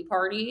my pity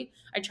party,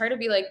 I try to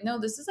be like, no,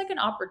 this is like an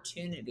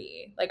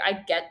opportunity. Like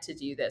I get to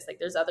do this. Like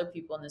there's other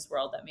people in this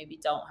world that maybe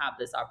don't have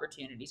this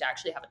opportunity to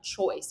actually have a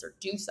choice or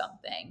do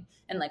something.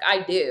 And like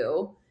I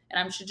do, and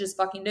I should just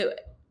fucking do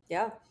it.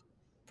 Yeah,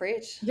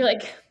 preach. You're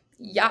like,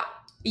 yeah,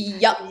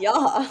 yeah,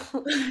 Yeah.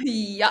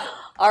 yeah.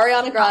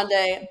 Ariana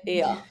Grande,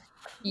 yeah.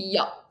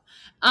 Yep.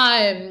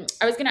 I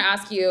was gonna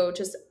ask you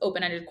just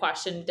open-ended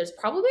question. There's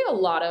probably a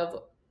lot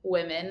of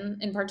women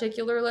in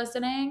particular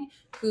listening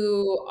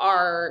who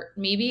are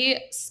maybe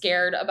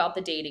scared about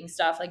the dating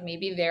stuff. Like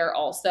maybe they're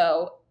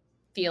also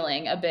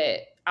feeling a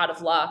bit out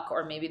of luck,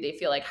 or maybe they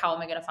feel like, how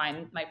am I gonna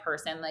find my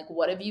person? Like,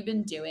 what have you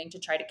been doing to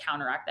try to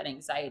counteract that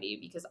anxiety?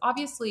 Because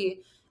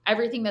obviously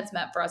everything that's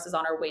meant for us is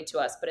on our way to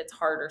us, but it's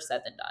harder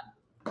said than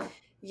done.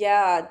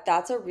 Yeah,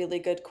 that's a really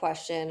good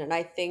question. And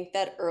I think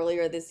that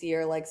earlier this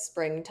year, like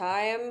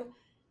springtime,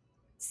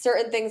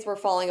 certain things were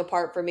falling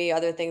apart for me,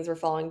 other things were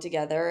falling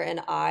together,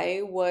 and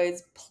I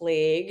was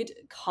plagued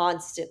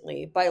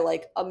constantly by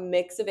like a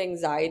mix of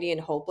anxiety and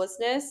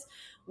hopelessness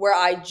where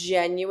I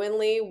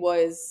genuinely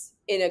was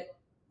in a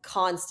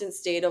constant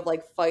state of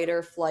like fight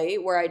or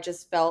flight where I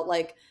just felt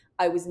like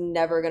I was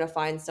never going to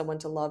find someone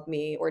to love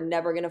me or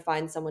never going to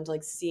find someone to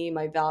like see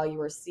my value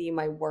or see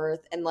my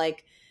worth. And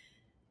like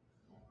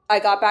I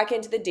got back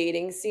into the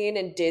dating scene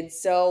and did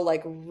so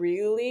like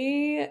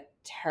really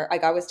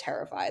like I was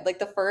terrified. Like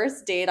the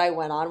first date I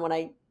went on when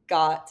I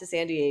got to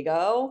San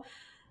Diego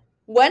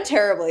went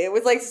terribly. It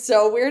was like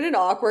so weird and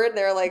awkward.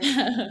 There are like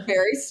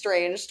very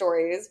strange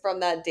stories from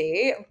that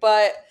date,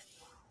 but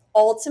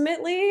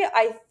ultimately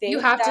I You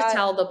think have to that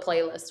tell the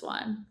playlist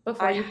one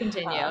before I you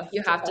continue. have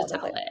You to have to tell the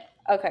tell play. it.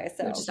 Okay,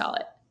 You have to so tell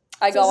it.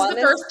 I So go this is on the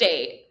this first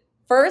date.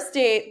 first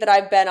date that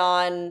I've been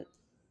on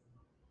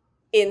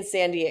in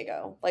San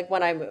Diego. Like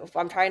when I move,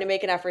 I'm trying to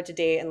make an effort to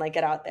date and like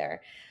get out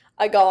there.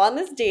 I go on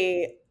this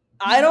date.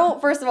 I don't,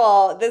 first of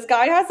all, this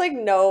guy has like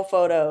no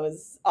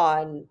photos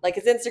on, like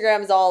his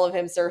Instagram is all of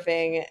him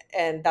surfing,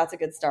 and that's a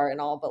good start and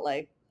all, but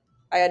like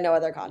I had no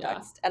other Yeah.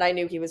 context and I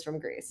knew he was from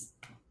Greece.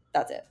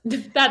 That's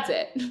it. That's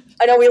it.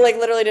 I know we like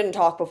literally didn't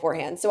talk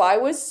beforehand. So I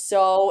was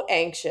so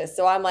anxious.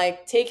 So I'm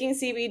like taking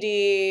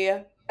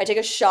CBD. I take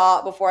a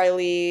shot before I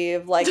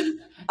leave. Like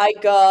I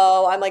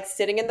go, I'm like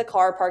sitting in the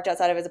car parked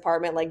outside of his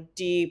apartment, like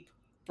deep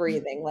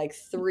breathing, like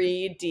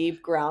 3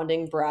 deep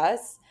grounding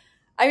breaths.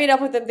 I meet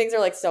up with him. Things are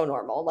like so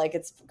normal. Like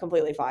it's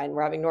completely fine.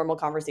 We're having normal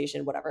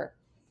conversation, whatever.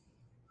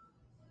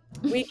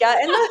 We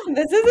get in the,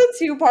 this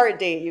is a 2-part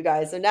date, you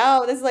guys. So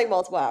now this is like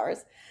multiple hours.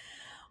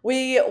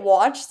 We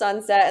watched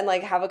sunset and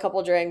like have a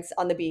couple drinks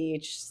on the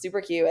beach,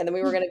 super cute. And then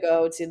we were gonna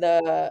go to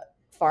the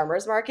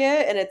farmers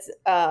market, and it's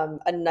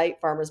a night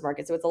farmers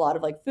market. So it's a lot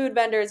of like food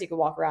vendors. You can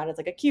walk around. It's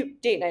like a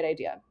cute date night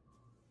idea.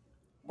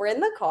 We're in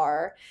the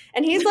car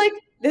and he's like,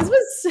 this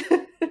was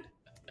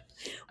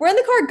we're in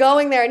the car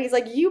going there, and he's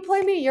like, you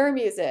play me your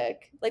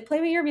music. Like play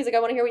me your music. I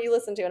want to hear what you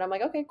listen to. And I'm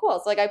like, okay, cool.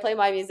 So like I play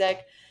my music.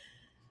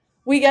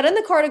 We get in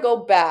the car to go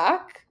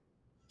back.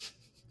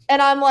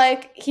 And I'm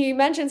like, he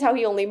mentions how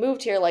he only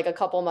moved here like a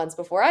couple months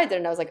before I did.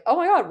 And I was like, oh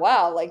my God,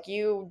 wow. Like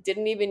you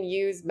didn't even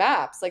use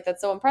maps. Like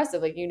that's so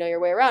impressive. Like you know your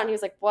way around. He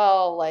was like,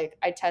 well, like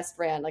I test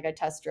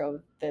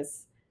drove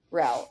this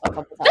route a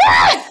couple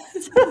times.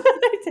 So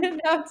I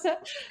didn't have to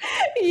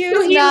So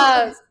use he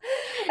maps.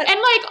 and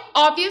like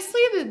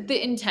obviously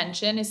the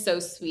intention is so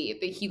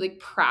sweet that he like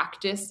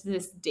practiced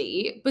this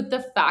date, but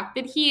the fact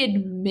that he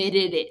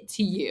admitted it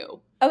to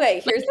you. Okay,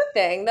 Like here's the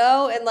thing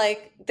though, and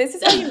like this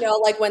is how you know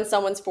like when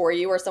someone's for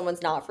you or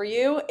someone's not for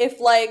you. If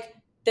like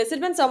this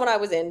had been someone I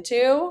was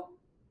into,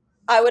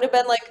 I would have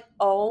been like,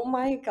 "Oh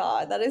my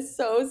God, that is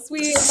so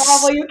sweet,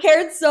 Novel. You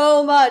cared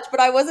so much." But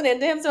I wasn't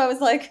into him, so I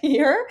was like,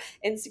 "You're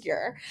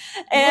insecure."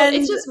 well, it's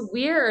And just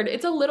weird.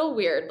 It's a little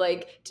weird,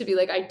 like to be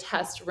like, I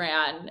test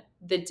ran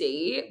the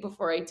date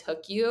before I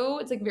took you.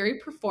 It's like very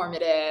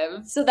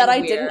performative so that and I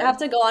didn't weird. have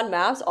to go on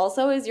maps.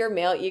 Also, is your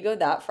male ego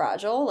that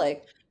fragile?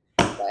 Like,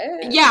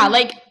 what? Yeah,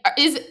 like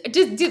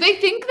do they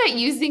think that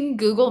using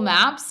Google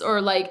Maps or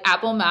like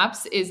Apple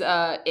Maps is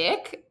a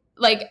ick?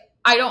 Like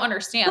I don't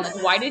understand.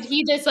 Like why did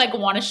he just like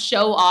want to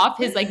show off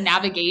his like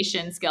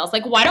navigation skills?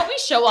 Like why don't we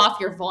show off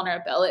your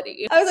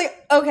vulnerability? I was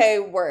like, okay,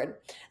 word.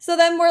 So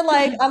then we're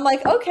like, I'm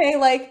like, okay,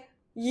 like,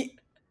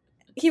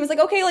 he was like,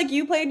 okay, like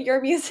you played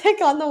your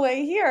music on the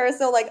way here,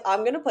 so like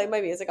I'm gonna play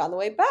my music on the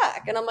way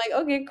back. And I'm like,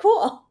 okay,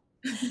 cool.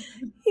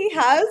 He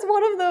has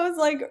one of those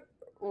like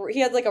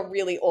he has like a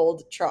really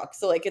old truck.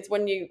 So like it's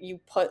when you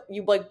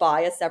like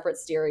buy a separate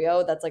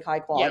stereo that's like high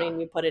quality Yeah. and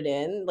you put it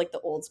in, like the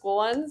old school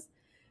ones.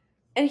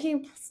 And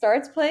he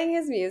starts playing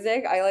his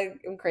music. I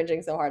like am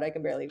cringing so hard I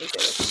can barely even say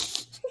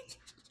this.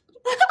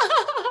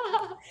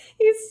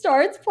 He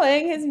starts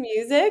playing his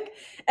music,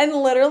 and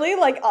literally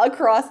like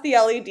across the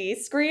LED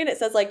screen it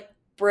says like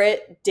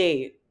Brit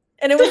date.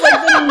 And it was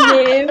like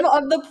the name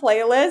of the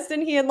playlist,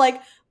 and he had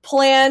like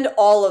planned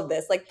all of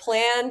this, like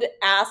planned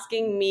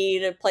asking me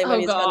to play my Oh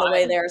music on the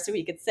way God. there so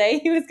he could say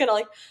he was gonna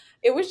like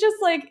it was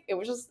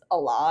just a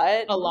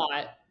lot. A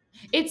lot.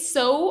 It's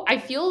so I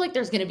feel like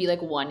there's gonna be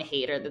like one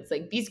hater that's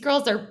like, these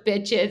girls are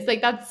bitches.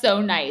 Like, that's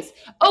so nice.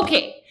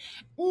 Okay.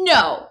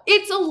 No,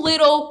 it's a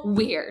little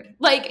weird.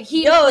 Like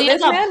he Yo,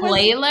 planned a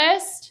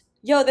playlist.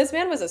 this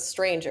man was a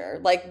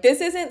stranger. Like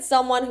this isn't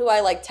someone who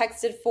I like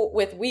texted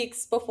with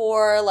weeks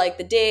before like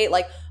the date.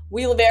 Like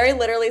we very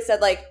literally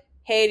said like,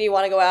 "Hey, do you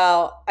want to go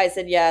out?" I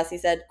said yes. He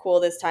said, "Cool,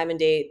 this time and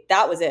date."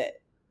 That was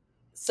it.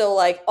 So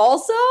like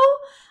also,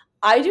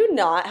 I do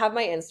not have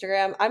my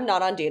Instagram. I'm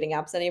not on dating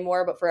apps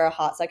anymore, but for a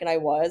hot second I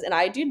was, and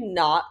I do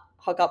not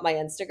hook up my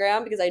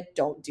Instagram because I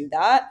don't do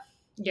that.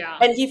 Yeah.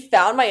 And he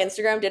found my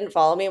Instagram, didn't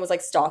follow me, and was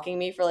like stalking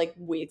me for like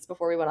weeks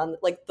before we went on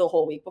like the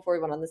whole week before we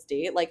went on this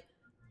date. Like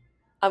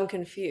I'm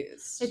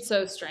confused. It's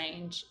so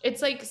strange.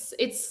 It's like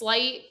it's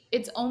slight.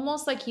 It's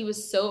almost like he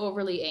was so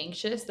overly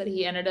anxious that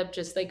he ended up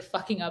just like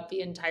fucking up the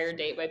entire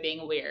date by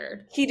being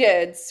weird. He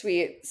did.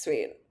 Sweet,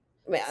 sweet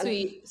man.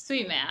 Sweet,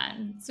 sweet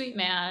man. Sweet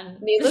man.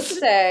 Needless to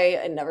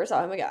say, I never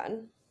saw him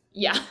again.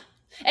 Yeah.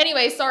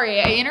 Anyway, sorry,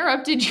 I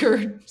interrupted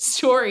your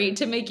story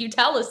to make you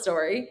tell a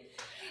story.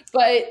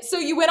 But so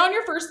you went on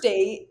your first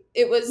date.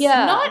 It was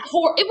Yeah. not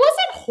it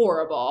wasn't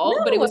horrible,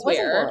 but it No, it was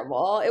wasn't weird.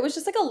 horrible. It was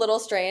just like a little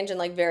strange and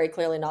like very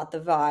clearly not the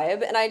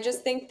vibe. And I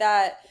just think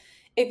that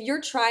if you're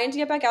trying to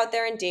get back out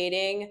there and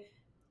dating,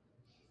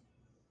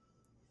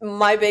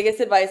 my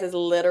biggest advice is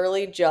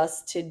literally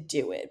just to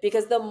do it,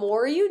 because the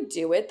more you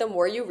do it, the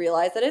more you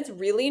realize that it's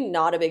really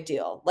not a big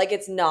deal. Like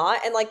it's not.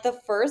 And like the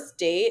first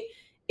date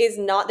is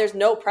not, there's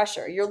no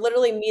pressure. You're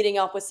literally meeting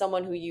up with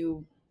someone who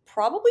you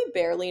probably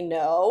barely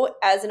know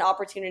as an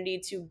opportunity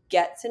to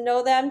get to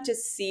know them, to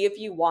see if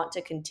you want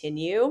to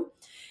continue.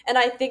 And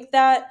I think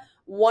that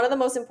one of the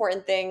most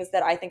important things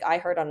that I think I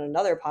heard on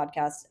another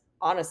podcast,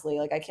 honestly,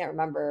 like I can't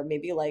remember,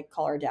 maybe like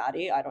Call Her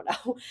Daddy, I don't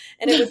know.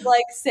 And it was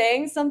like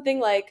saying something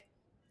like,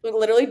 It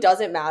literally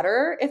doesn't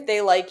matter if they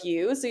like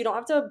you. So you don't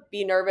have to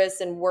be nervous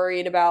and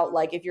worried about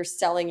like if you're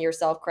selling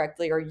yourself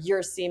correctly or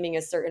you're seeming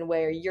a certain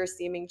way or you're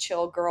seeming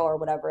chill girl or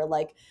whatever.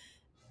 Like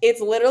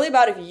it's literally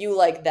about if you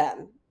like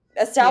them.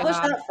 Establish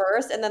Yeah. that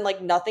first and then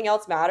like nothing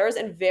else matters.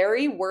 And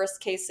very worst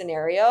case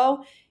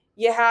scenario,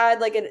 you had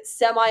like a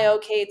semi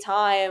okay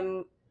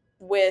time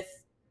with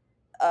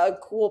a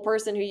cool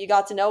person who you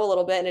got to know a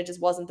little bit and it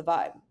just wasn't the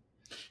vibe.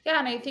 Yeah,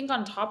 and I think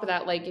on top of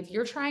that, like if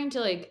you're trying to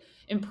like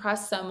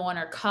impress someone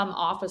or come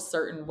off a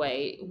certain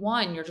way,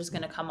 one, you're just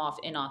going to come off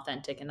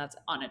inauthentic and that's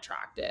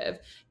unattractive.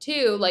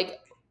 Two, like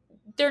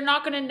they're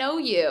not going to know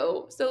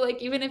you. So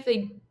like even if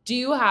they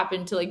do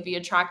happen to like be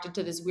attracted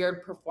to this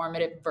weird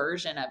performative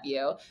version of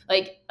you,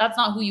 like that's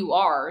not who you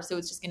are, so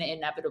it's just going to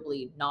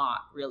inevitably not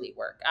really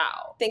work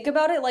out. Think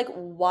about it like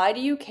why do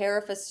you care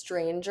if a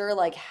stranger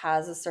like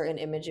has a certain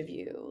image of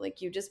you?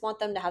 Like you just want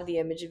them to have the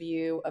image of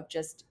you of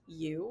just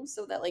you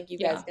so that like you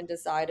guys Yeah. can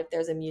decide if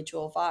there's a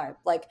mutual vibe.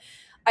 Like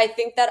I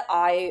think that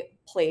I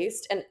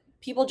placed and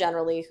people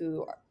generally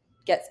who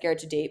get scared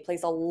to date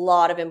place a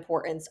lot of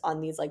importance on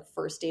these like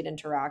first date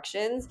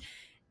interactions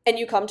and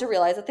you come to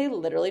realize that they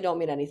literally don't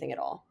mean anything at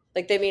all.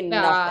 Like they mean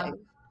Yeah. nothing.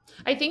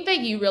 I think that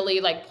you really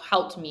like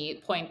helped me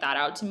point that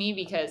out to me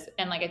because,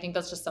 and like, I think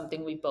that's just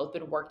something we've both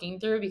been working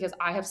through because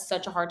I have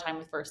such a hard time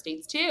with first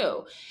dates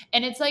too.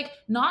 And it's like,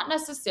 not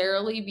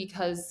necessarily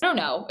because, I don't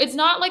know, it's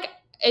not like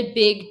a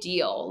big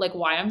deal, like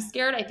why I'm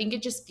scared. I think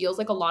it just feels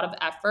like a lot of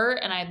effort.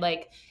 And I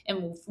like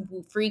am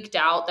freaked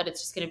out that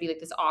it's just going to be like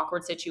this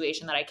awkward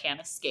situation that I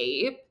can't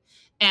escape.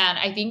 And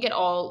I think it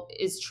all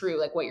is true,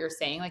 like what you're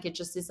saying. Like, it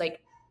just is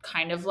like,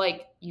 kind of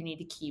like you need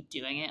to keep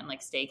doing it and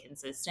like stay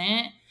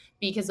consistent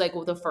because like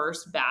well, the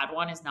first bad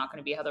one is not going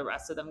to be how the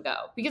rest of them go.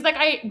 Because like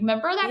I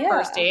remember that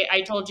first Yeah. date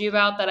I told you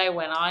about that I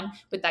went on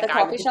with that The guy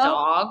coffee with the shop?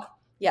 dog.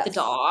 The Yes.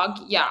 dog,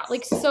 yeah,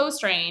 like Yes. so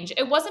strange.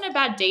 It wasn't a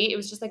bad date. It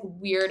was just like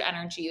weird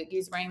energy. Like he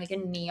was wearing like a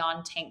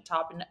neon tank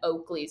top and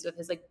Oakleys with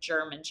his like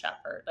German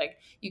Shepherd. Like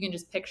you can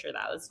just picture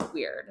that. It's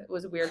weird. It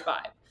was a weird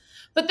vibe.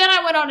 But then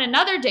I went on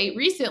another date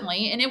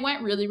recently and it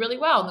went really, really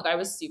well. And the guy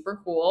was super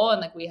cool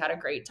and like we had a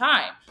great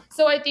time.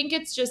 So I think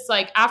it's just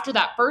like after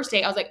that first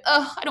date, I was like,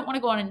 oh, I don't want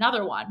to go on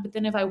another one. But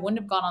then if I wouldn't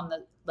have gone on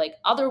the like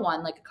other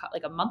one like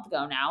a month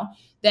ago now,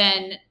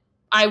 then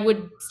I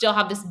would still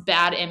have this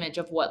bad image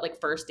of what like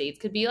first dates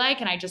could be like.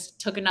 And I just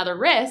took another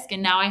risk.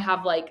 And now I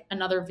have like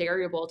another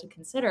variable to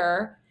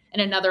consider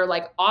and another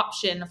like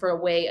option for a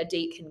way a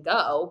date can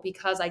go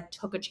because I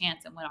took a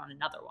chance and went on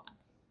another one.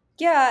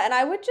 Yeah, and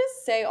I would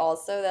just say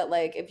also that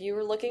like if you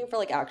were looking for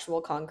like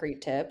actual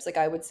concrete tips, like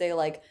I would say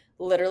like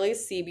literally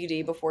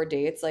CBD before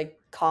dates like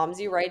calms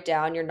you right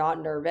down, you're not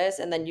nervous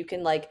and then you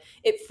can like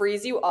it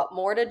frees you up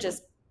more to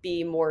just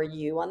be more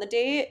you on the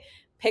date.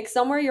 Pick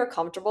somewhere you're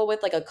comfortable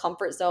with like a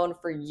comfort zone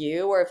for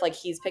you or if like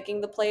he's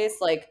picking the place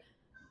like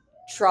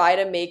try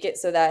to make it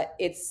so that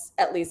it's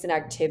at least an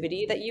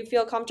activity that you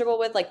feel comfortable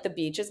with. Like the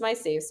beach is my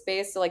safe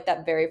space. So like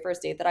that very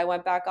first date that I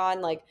went back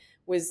on, like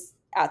was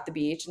at the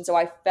beach. And so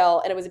I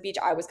felt and it was a beach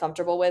I was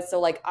comfortable with. So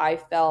like I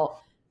felt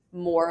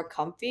more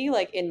comfy,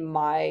 like in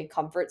my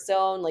comfort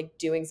zone, like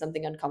doing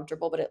something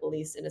uncomfortable, but at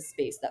least in a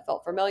space that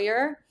felt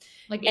familiar.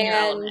 Like in your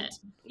And element.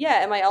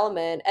 yeah, in my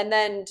element. And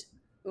then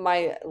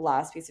my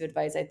last piece of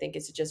advice, I think,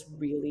 is to just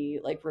really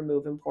like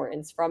remove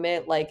importance from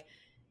it. Like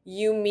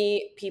you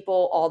meet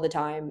people all the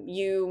time.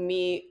 You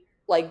meet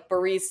like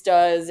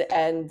baristas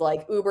and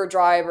like Uber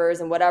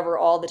drivers and whatever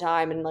all the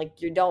time. And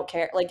like you don't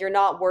care, like you're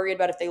not worried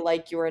about if they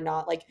like you or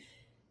not. Like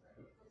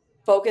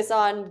focus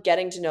on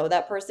getting to know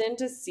that person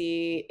to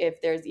see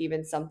if there's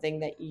even something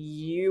that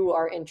you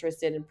are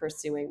interested in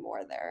pursuing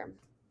more there.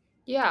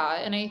 Yeah,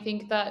 and I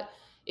think that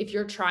if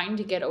you're trying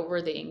to get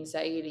over the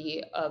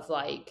anxiety of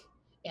like,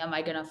 am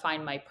I gonna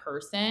find my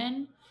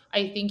person?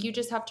 I think you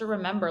just have to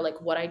remember like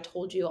what I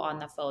told you on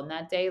the phone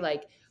that day.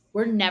 Like,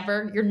 you're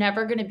never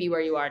gonna be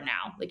where you are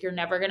now. Like, you're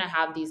never gonna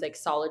have these like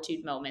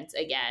solitude moments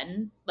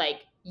again.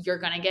 Like, you're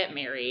gonna get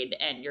married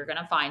and you're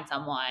gonna find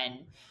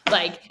someone.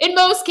 Like, in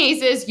most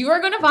cases, you are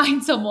gonna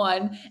find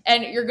someone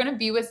and you're gonna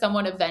be with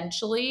someone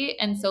eventually.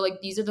 And so, like,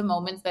 these are the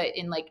moments that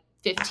in like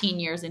 15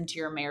 years into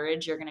your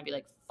marriage, you're gonna be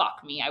like,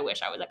 fuck me, I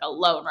wish I was like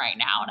alone right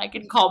now and I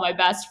could call my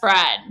best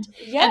friend.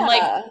 And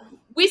like Yeah.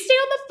 we stay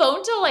on the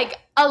phone till like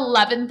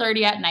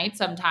 11:30 at night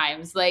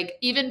sometimes. Like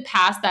even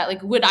past that,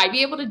 like would I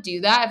be able to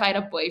do that if I had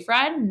a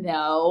boyfriend?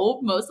 No,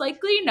 most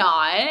likely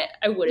not.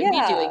 I wouldn't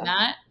be doing Yeah.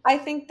 that. I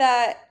think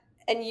that,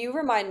 and you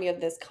remind me of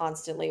this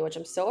constantly, which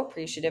I'm so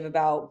appreciative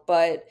about,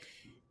 but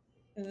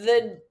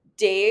the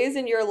days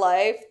in your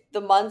life,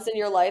 the months in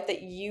your life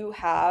that you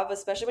have,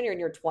 especially when you're in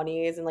your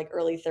 20s and like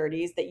early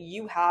 30s, that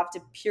you have to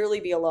purely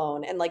be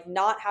alone and like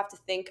not have to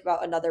think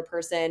about another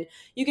person.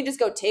 You can just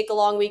go take a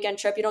long weekend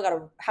trip. You don't got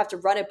to have to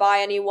run it by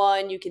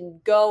anyone. You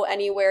can go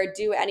anywhere,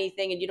 do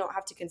anything, and you don't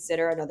have to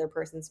consider another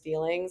person's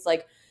feelings.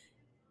 Like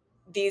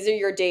these are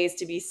your days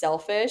to be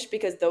selfish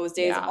because those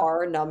days Yeah.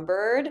 are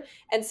numbered.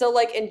 And so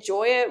like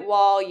enjoy it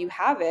while you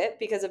have it,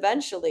 because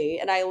eventually,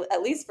 and I,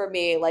 at least for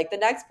me, like the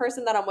next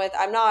person that I'm with,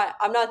 I'm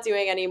not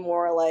doing any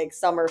more like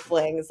summer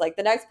flings. Like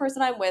the next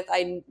person I'm with,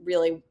 I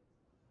really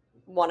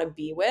want to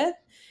be with.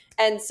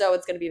 And so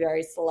it's going to be a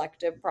very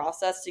selective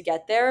process to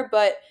get there,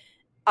 but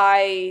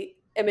I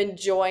am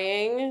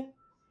enjoying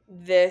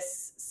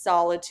this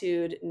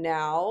solitude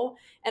now.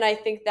 And I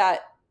think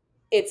that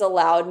it's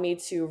allowed me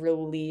to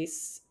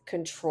release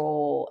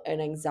control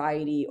and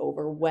anxiety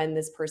over when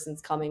this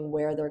person's coming,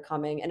 where they're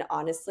coming. And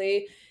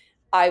honestly,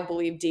 I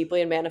believe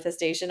deeply in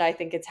manifestation. I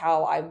think it's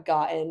how I've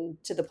gotten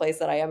to the place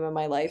that I am in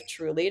my life,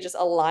 truly, just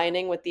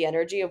aligning with the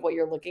energy of what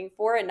you're looking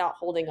for and not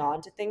holding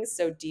on to things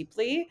so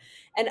deeply.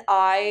 And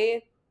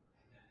I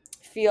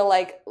feel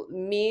like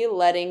me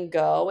letting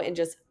go and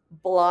just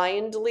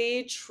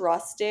blindly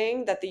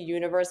trusting that the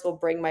universe will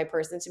bring my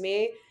person to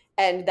me,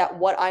 and that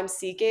what I'm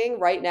seeking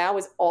right now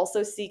is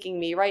also seeking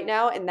me right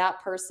now. And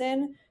that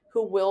person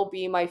who will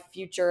be my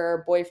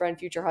future boyfriend,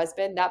 future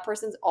husband, that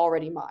person's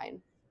already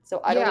mine. So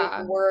I don't need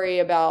to Yeah. worry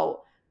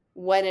about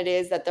when it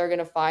is that they're going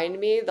to find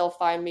me. They'll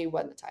find me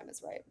when the time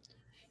is right.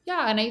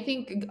 Yeah, and I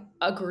think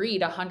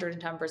agreed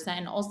 110%.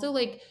 And also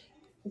like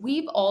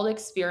we've all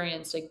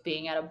experienced like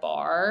being at a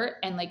bar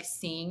and like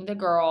seeing the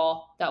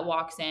girl that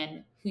walks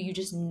in who you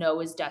just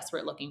know is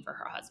desperate looking for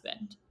her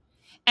husband.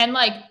 And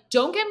like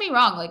don't get me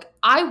wrong, like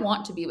I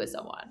want to be with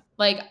someone.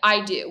 Like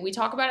I do. We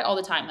talk about it all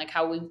the time, like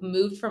how we've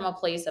moved from a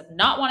place of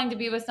not wanting to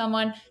be with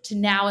someone to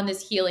now in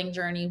this healing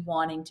journey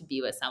wanting to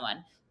be with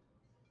someone.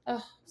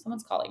 Oh,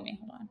 someone's calling me.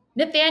 Hold on.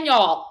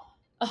 Nathaniel.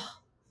 Oh,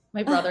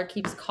 my brother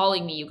keeps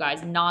calling me, you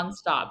guys,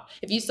 nonstop.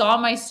 If you saw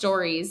my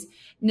stories,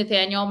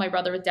 Nathaniel, my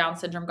brother with Down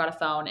syndrome, got a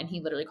phone and he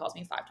literally calls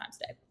me 5 times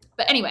a day.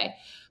 But anyway,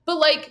 but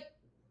like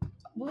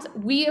what was it?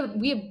 We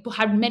have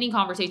had many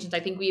conversations. I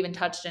think we even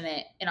touched in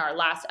it in our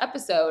last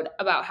episode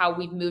about how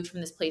we've moved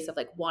from this place of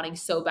like wanting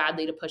so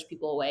badly to push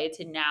people away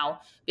to now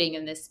being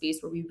in this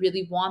space where we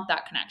really want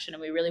that connection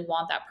and we really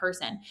want that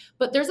person.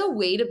 But there's a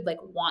way to like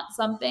want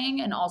something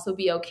and also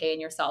be okay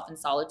in yourself in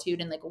solitude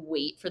and like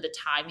wait for the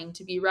timing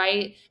to be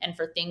right and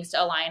for things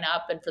to align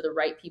up and for the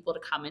right people to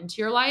come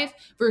into your life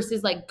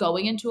versus like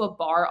going into a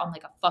bar on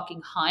like a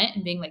fucking hunt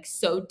and being like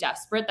so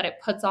desperate that it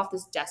puts off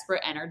this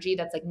desperate energy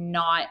that's like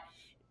not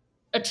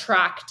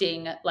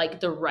attracting like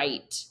the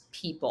right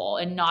people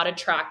and not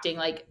attracting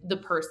like the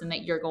person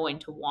that you're going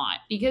to want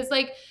because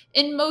like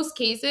in most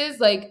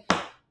cases like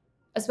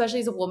especially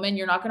as a woman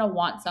you're not going to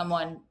want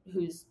someone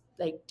who's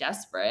like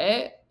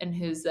desperate and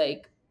who's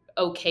like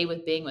okay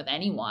with being with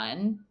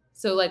anyone,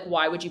 so like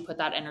why would you put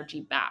that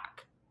energy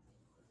back?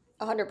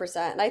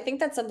 100%. And I think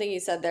that's something you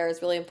said there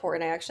is really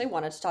important. I actually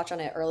wanted to touch on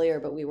it earlier,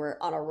 but we were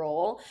on a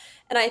roll.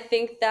 And I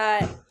think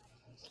that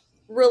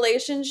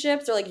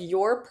relationships, or like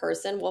your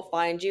person, will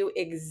find you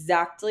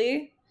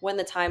exactly when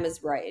the time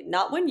is right.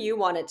 Not when you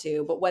want it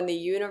to, but when the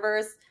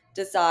universe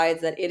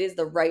decides that it is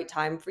the right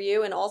time for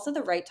you, and also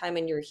the right time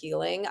in your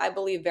healing. I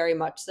believe very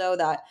much so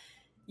that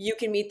you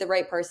can meet the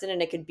right person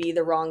and it could be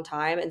the wrong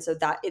time. And so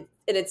that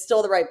it's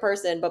still the right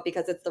person, but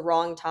because it's the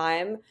wrong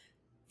time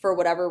for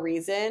whatever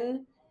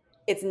reason,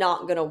 it's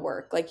not going to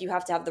work. Like you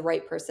have to have the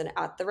right person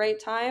at the right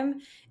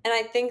time. And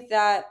I think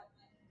that,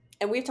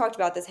 and we've talked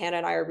about this, Hannah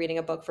and I are reading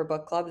a book for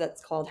book club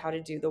that's called How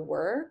to Do the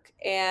Work.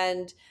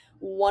 And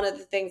one of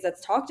the things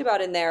that's talked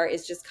about in there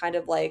is just kind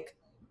of like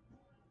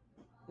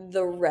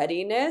the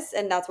readiness.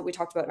 And that's what we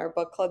talked about in our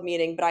book club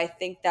meeting. But I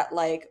think that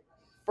like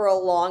for a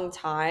long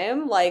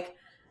time, like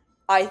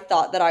I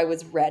thought that I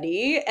was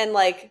ready. And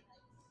like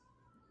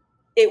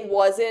it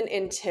wasn't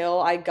until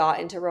I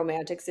got into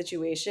romantic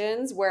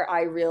situations where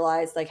I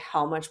realized like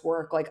how much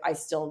work like I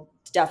still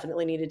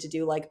definitely needed to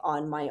do like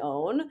on my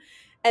own.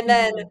 And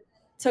then Mm-hmm.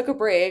 took a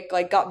break,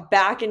 like got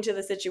back into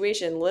the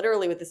situation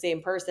literally with the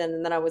same person,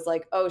 and then I was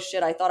like, "Oh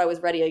shit, I thought I was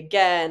ready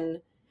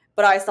again,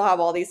 but I still have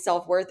all these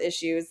self-worth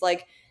issues."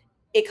 Like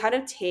it kind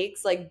of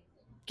takes like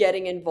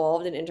getting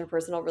involved in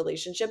interpersonal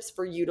relationships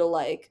for you to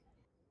like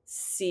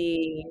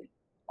see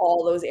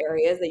all those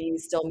areas that you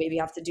still maybe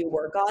have to do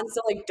work on.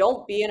 So like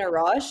don't be in a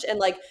rush, and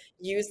like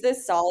use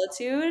this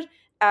solitude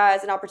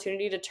as an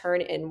opportunity to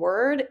turn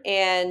inward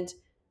and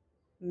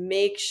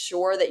make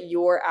sure that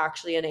you're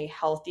actually in a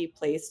healthy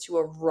place to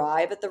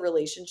arrive at the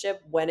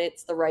relationship when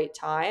it's the right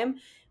time,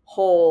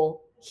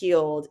 whole,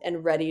 healed,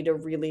 and ready to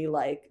really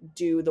like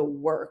do the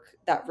work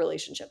that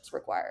relationships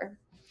require.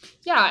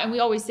 Yeah, and we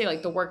always say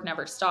like the work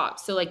never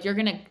stops. So like you're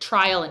gonna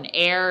trial and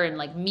error and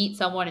like meet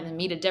someone and then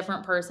meet a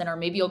different person, or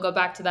maybe you'll go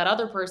back to that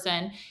other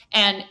person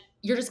and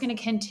you're just gonna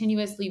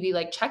continuously be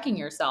like checking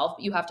yourself.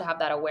 But you have to have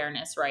that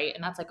awareness, right?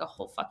 And that's like a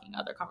whole fucking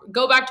other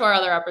go back to our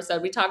other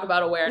episode. We talk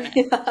about awareness.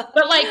 Yeah.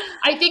 But like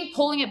I think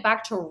pulling it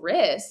back to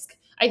risk,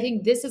 I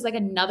think this is like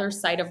another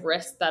side of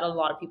risk that a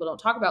lot of people don't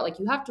talk about. Like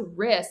you have to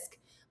risk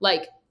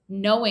like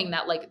knowing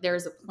that like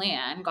there's a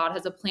plan, God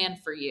has a plan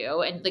for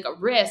you, and like a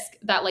risk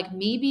that like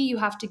maybe you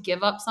have to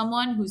give up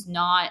someone who's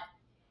not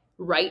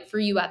right for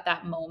you at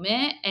that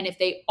moment. And if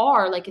they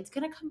are, like, it's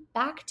going to come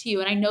back to you.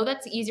 And I know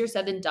that's easier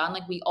said than done.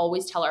 Like, we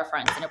always tell our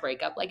friends in a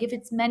breakup, like, if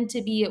it's meant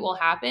to be, it will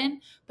happen.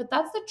 But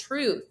that's the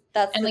truth.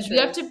 That's And the like, you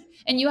have truth. to,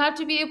 and you have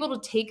to be able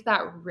to take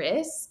that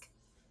risk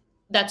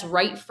that's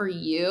right for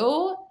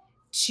you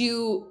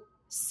to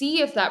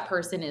see if that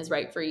person is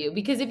right for you.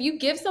 Because if you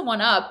give someone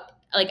up,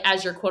 like,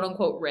 as your quote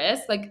unquote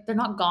risk, like, they're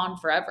not gone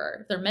forever.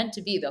 If they're meant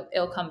to be,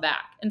 it'll come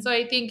back. And so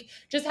I think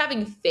just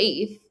having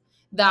faith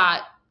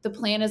that the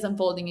plan is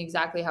unfolding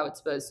exactly how it's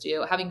supposed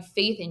to, having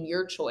faith in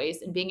your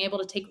choice and being able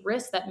to take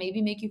risks that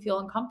maybe make you feel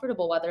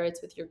uncomfortable, whether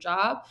it's with your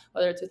job,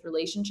 whether it's with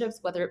relationships,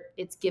 whether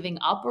it's giving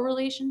up a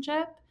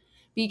relationship.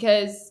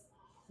 Because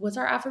what's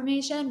our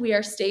affirmation? We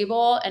are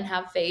stable and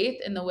have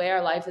faith in the way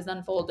our life is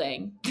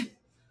unfolding.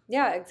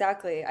 Yeah,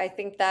 exactly. I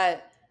think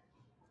that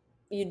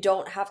you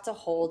don't have to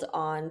hold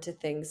on to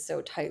things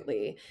so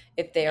tightly.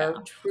 If they Yeah.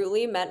 are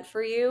truly meant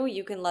for you,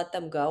 you can let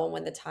them go. And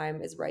when the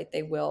time is right,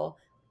 they will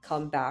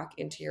come back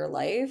into your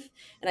life.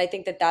 And I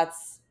think that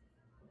that's,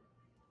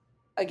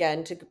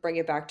 again, to bring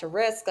it back to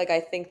risk, like, I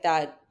think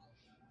that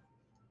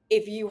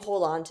if you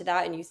hold on to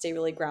that and you stay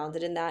really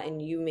grounded in that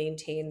and you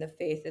maintain the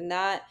faith in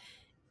that,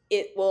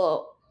 it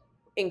will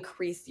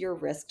increase your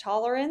risk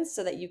tolerance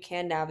so that you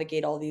can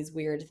navigate all these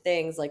weird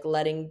things like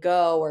letting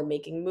go or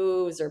making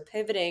moves or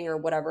pivoting or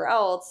whatever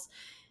else,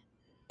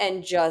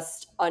 and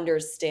just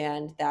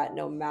understand that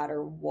no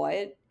matter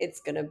what, it's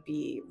going to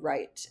be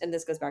right. And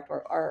this goes back to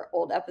our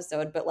old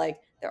episode, but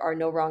like, there are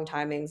no wrong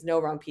timings, no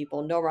wrong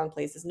people, no wrong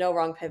places, no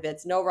wrong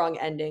pivots, no wrong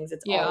endings.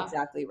 It's all Yeah.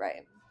 exactly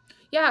right.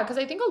 Yeah, because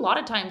I think a lot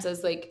of times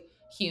as like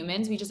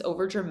humans, we just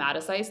over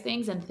dramatize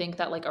things and think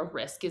that like a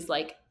risk is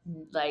like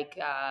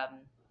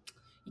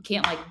you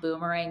can't like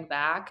boomerang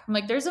back. I'm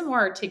like, there's a more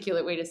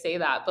articulate way to say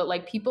that, but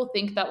like people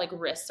think that like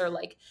risks are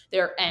like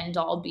their end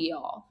all be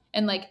all.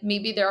 And like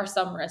maybe there are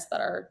some risks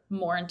that are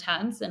more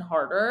intense and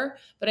harder,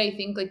 but I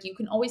think like you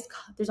can always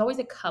there's always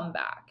a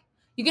comeback.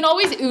 You can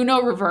always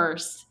Uno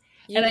reverse.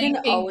 You And I can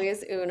think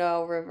always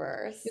Uno you can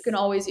reverse.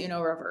 always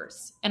Uno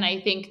reverse. And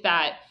I think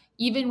that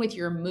even with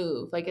your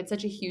move, like it's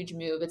such a huge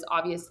move. It's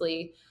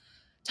obviously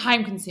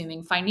time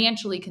consuming,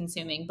 financially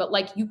consuming, but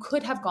like you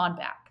could have gone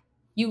back.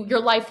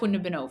 Your life wouldn't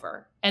have been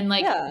over. And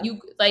like Yeah.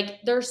 you like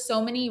there's so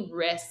many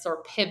risks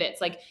or pivots.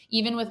 Like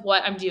even with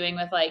what I'm doing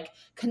with like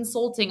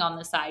consulting on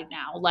the side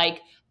now, like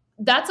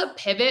that's a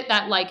pivot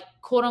that like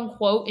quote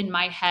unquote in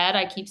my head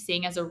I keep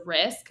seeing as a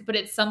risk, but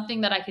it's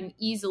something that I can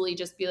easily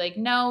just be like,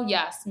 no,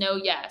 yes, no,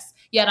 yes.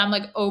 Yet I'm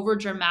like over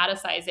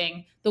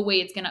dramatizing the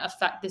way it's going to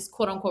affect this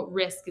quote unquote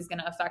risk is going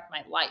to affect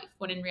my life.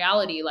 When in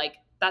reality, like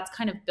that's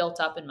kind of built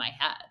up in my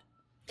head.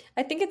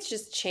 I think it's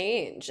just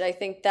change. I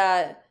think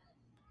that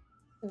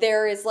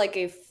there is like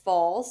a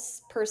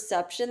false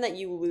perception that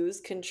you lose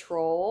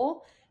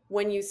control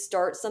when you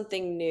start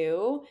something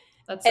new.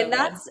 That's so And good.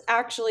 that's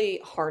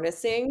actually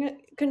harnessing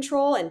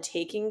control and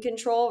taking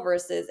control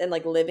versus, and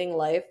like living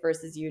life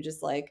versus you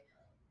just like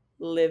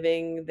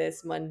living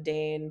this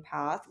mundane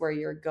path where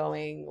you're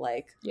going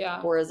like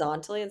Yeah,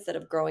 horizontally instead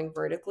of growing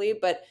vertically.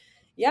 But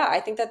yeah, I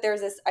think that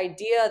there's this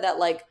idea that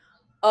like,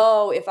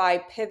 oh, if I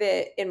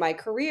pivot in my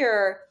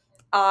career,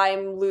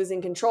 I'm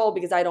losing control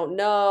because I don't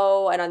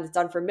know and it's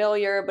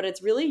unfamiliar, but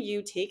it's really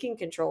you taking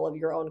control of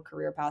your own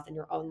career path and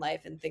your own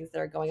life and things that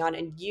are going on.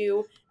 And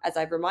you, as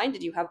I've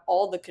reminded you, have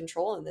all the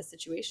control in this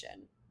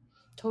situation.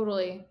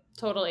 totally.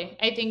 Totally.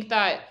 I think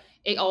that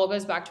it all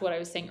goes back to what I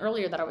was saying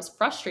earlier that I was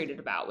frustrated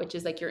about, which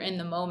is like you're in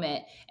the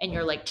moment and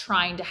you're like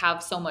trying to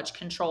have so much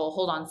control,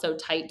 hold on so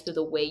tight to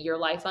the way your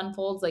life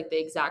unfolds, like the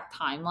exact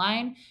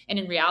timeline. And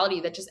in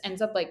reality, that just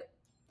ends up like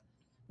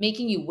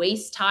making you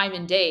waste time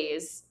and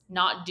days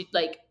not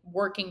like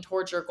working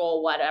towards your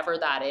goal, whatever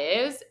that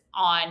is,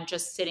 on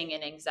just sitting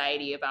in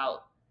anxiety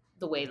about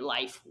the way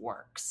life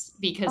works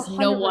A because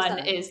no hundred one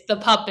percent. is the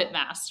puppet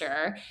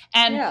master.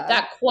 And Yeah.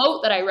 that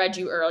quote that I read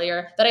you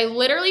earlier that I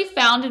literally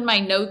found in my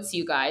notes,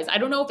 you guys, I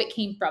don't know if it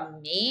came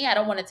from me. I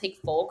don't want to take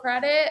full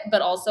credit,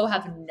 but also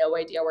have no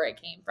idea where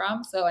it came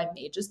from. So I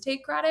may just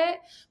take credit.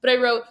 But I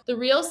wrote, the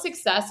real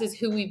success is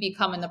who we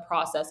become in the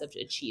process of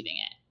achieving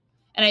it.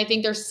 And I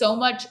think there's so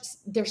much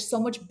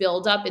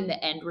buildup in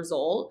the end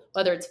result,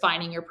 whether it's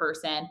finding your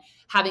person,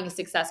 having a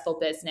successful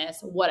business,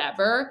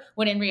 whatever,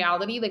 when in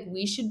reality, like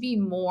we should be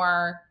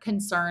more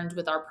concerned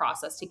with our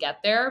process to get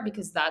there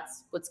because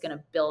that's what's going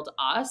to build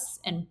us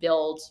and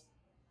build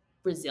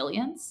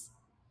resilience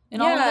in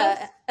all of Yeah,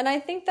 this. and I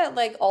think that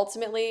like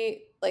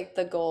ultimately like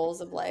the goals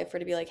of life are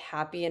to be like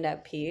happy and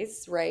at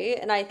peace, right?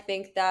 And I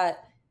think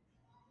that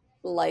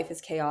life is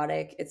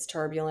chaotic, it's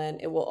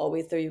turbulent, it will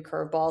always throw you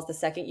curveballs. The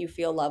second you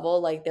feel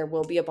level, like there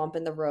will be a bump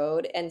in the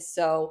road. And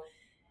so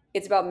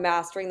it's about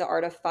mastering the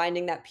art of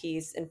finding that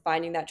peace and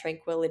finding that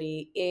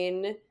tranquility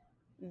in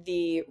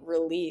the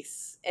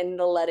release, in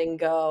the letting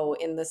go,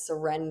 in the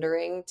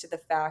surrendering to the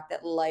fact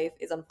that life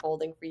is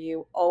unfolding for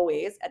you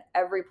always at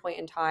every point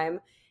in time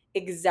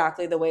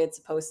exactly the way it's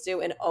supposed to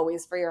and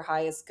always for your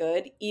highest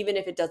good, even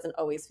if it doesn't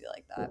always feel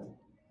like that.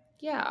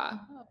 Yeah,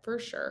 for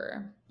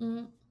sure.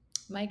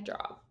 Mic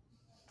drop.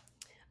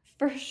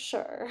 For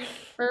sure.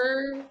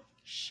 For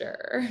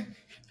Sure.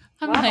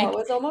 I'm Wow, it like,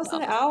 was almost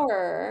an no.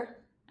 hour.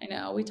 I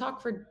know. We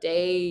talk for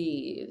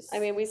days. I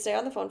mean, we stay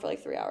on the phone for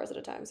like 3 hours at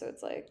a time, so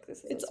it's like, this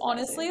isn't It's surprising.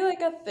 honestly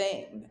like a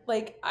thing.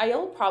 Like,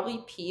 I'll probably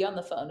pee on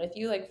the phone with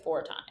you like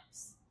 4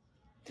 times.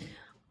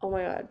 Oh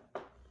my God.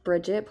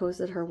 Bridget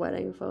posted her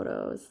wedding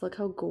photos. Look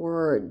how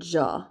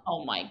gorgeous.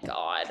 Oh my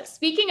God.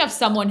 Speaking of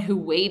someone who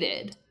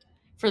waited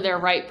for their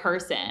right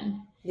person and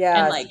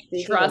Yeah, like speaking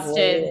of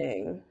trusted,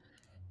 waiting.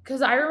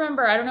 because I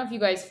remember, I don't know if you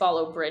guys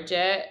follow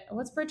Bridget.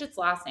 What's Bridget's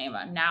last name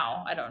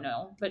now? I don't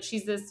know. But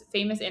she's this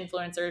famous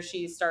influencer.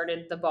 She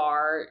started the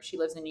bar. She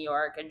lives in New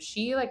York and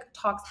she like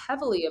talks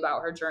heavily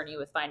about her journey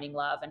with finding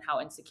love and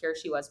how insecure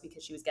she was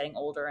because she was getting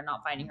older and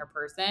not finding her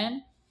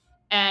person.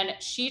 And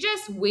she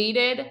just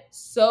waited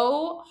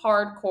so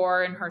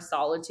hardcore in her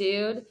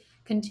solitude,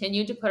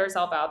 continued to put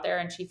herself out there,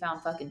 and she found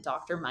fucking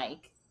Dr.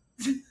 Mike.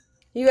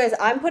 You guys,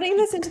 I'm putting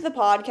this into the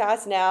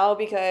podcast now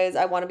because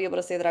I want to be able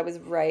to say that I was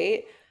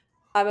right.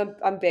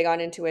 I'm big on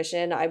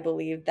intuition. I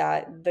believe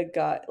that the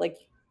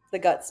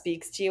gut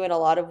speaks to you in a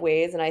lot of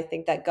ways, and I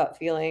think that gut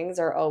feelings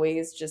are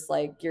always just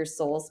like your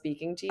soul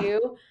speaking to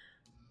you.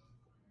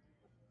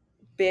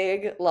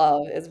 Big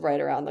love is right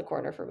around the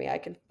corner for me. I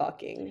can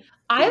fucking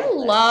I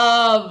feel it.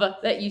 love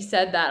that you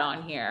said that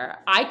on here.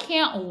 I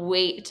can't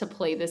wait to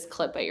play this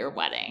clip at your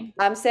wedding.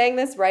 I'm saying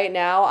this right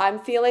now. I'm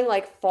feeling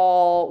like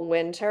fall,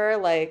 winter,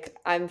 like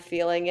I'm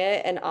feeling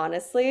it. And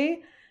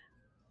honestly,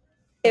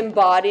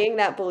 embodying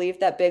that belief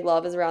that big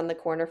love is around the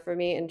corner for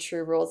me and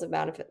true rules of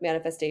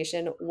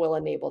manifestation will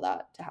enable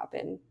that to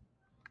happen.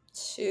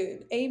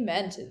 Dude,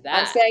 amen to I'm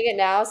that. saying it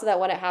now so that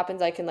when it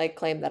happens, I can like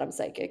claim that I'm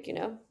psychic,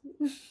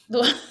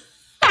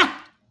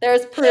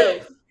 There's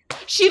proof.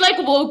 She like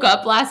woke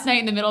up last night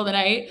in the middle of the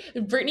night.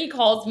 Brittany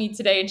calls me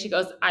today and she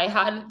goes, I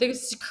had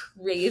this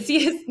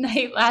craziest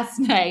night last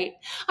night.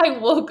 I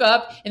woke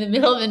up in the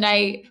middle of the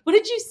night. What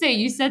did you say?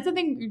 You said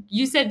something,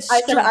 you said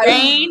I said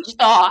strange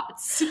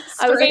thoughts.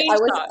 I was like, I Strange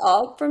was thoughts.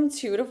 up from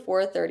 2 to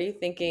 4:30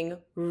 thinking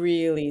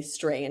really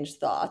strange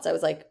thoughts. I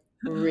was like,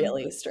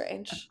 really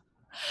strange.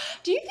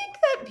 Do you think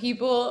that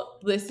people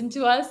listen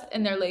to us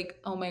and they're like,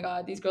 oh my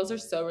God, these girls are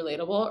so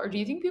relatable? Or do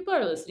you think people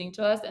are listening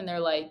to us and they're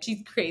like,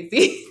 she's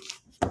crazy?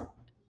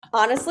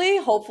 Honestly,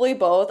 hopefully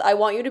both. I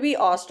want you to be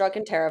awestruck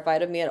and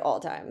terrified of me at all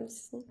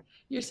times.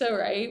 You're so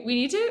right. We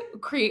need to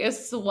create a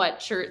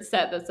sweatshirt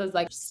set that says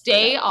like No.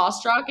 stay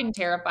awestruck and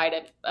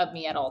terrified of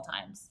me at all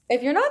times.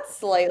 If you're not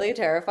slightly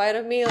terrified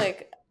of me,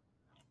 like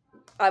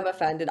I'm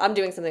offended. I'm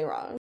doing something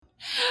wrong.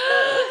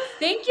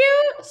 Thank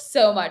you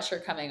so much for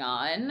coming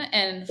on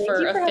and Thank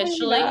for you for having me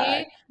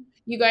back. officially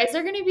you guys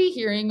are going to be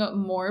hearing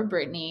more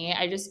Brittany.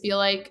 I just feel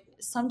like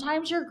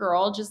sometimes your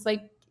girl just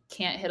like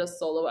can't hit a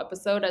solo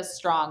episode as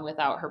strong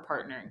without her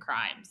partner in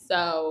crime.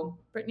 So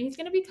Brittany's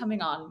going to be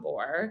coming on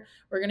more.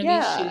 We're going to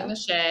be shooting Yeah. the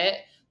shit,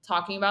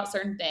 talking about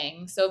certain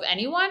things. So if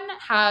anyone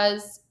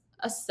has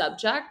a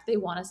subject they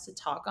want us to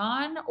talk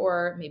on,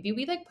 or maybe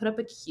we like put up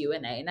a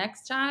Q&A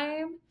next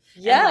time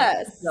and like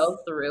Yes. go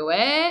through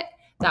it,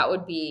 that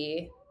would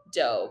be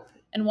dope.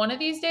 And one of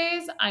these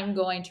days, I'm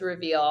going to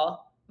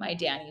reveal my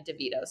Danny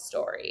DeVito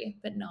story,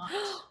 but not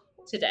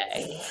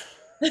today.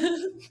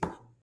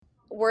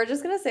 We're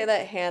just gonna say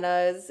that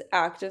Hannah's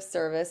act of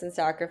service and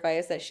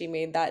sacrifice that she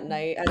made that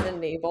night has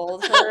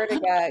enabled her to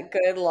get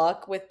good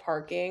luck with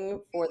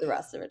parking for the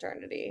rest of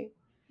eternity.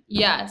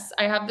 Yes,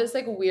 I have this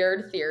like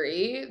weird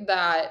theory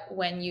that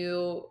when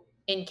you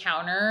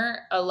encounter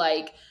a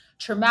like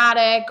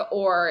traumatic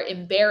or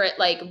embarrass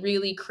like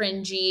really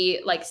cringy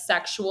like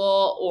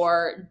sexual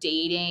or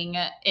dating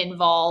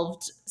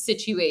involved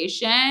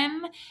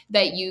situation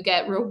that you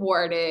get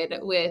rewarded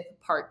with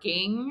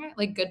parking,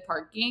 like good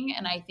parking,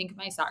 and I think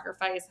my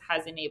sacrifice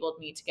has enabled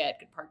me to get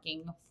good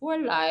parking for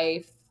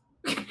life.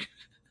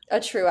 A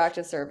true act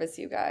of service,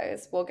 you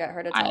guys. We'll get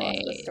her to tell us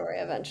the I story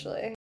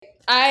eventually.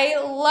 I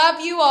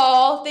love you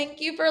all. Thank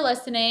you for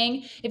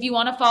listening. If you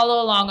want to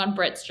follow along on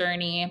Brit's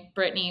journey,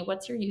 Brittany,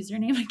 what's your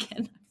username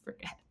again? I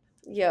forget.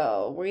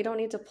 Yo, we don't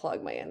need to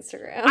plug my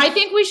Instagram. I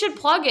think we should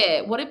plug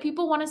it. What if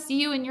people want to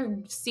see you in your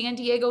San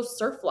Diego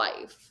surf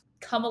life?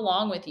 Come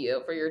along with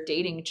you for your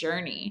dating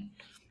journey.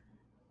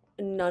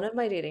 None of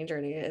my dating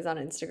journey is on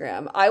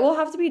Instagram. I will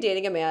have to be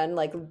dating a man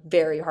like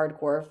very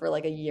hardcore for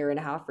like a year and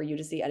a half for you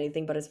to see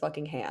anything but his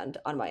fucking hand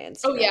on my Oh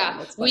Instagram. yeah,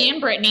 That's what me it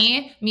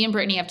and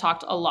Brittany have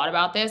talked a lot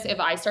about this.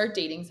 If I start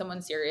dating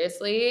someone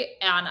seriously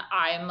and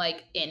I'm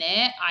like in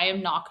it, I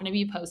am not going to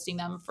be posting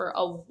them for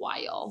a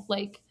while.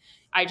 Like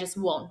I just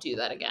won't do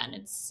that again.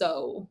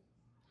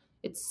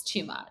 It's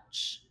too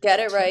much. Get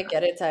it Too right,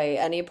 get it tight.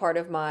 Any part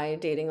of my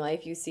dating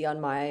life you see on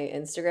my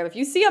Instagram. If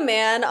you see a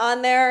man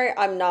on there,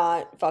 I'm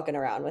not fucking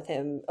around with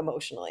him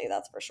emotionally,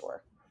 that's for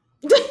sure.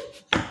 much.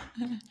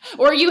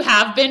 Or you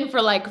have been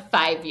for like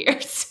 5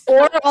 years.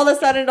 Or all of a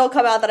sudden it'll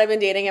come out that I've been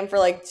dating him for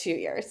like 2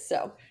 years.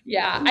 So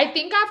Yeah, I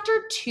think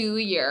after 2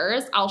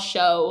 years, I'll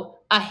show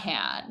a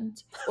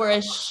hand or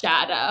a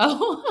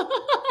shadow.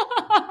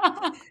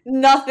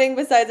 Nothing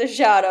besides a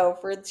shadow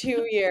for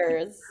 2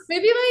 years.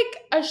 Maybe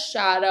like a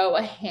shadow,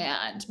 a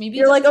hand, maybe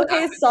You're just like, the back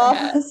okay, of your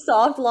head.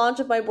 soft launch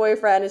of my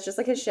boyfriend. It's just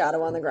like his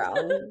shadow on the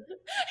ground.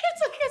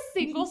 It's like a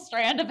single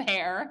strand of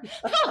hair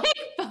that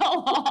like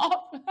fell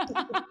off.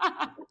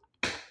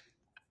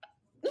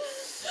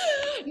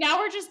 Now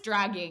we're just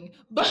dragging.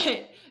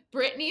 But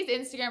Brittany's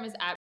Instagram is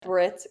at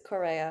Brit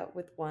Correa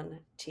with 1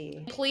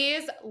 T.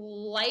 Please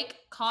like,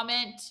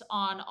 comment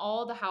on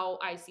all the How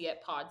I See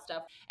It pod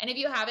stuff. And if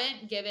you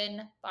haven't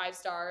given 5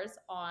 stars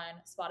on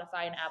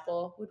Spotify and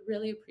Apple, would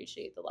really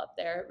appreciate the love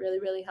there. It really,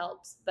 really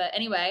helps. But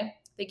anyway,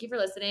 thank you for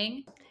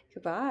listening.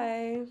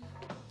 Goodbye.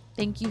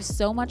 Thank you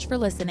so much for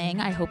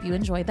listening. I hope you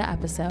enjoyed the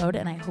episode,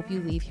 and I hope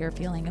you leave here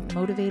feeling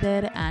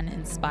motivated and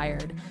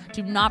inspired.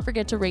 Do not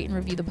forget to rate and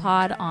review the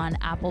pod on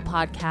Apple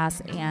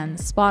Podcasts and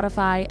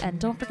Spotify, and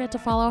don't forget to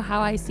follow How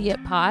I See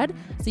It Pod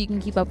so you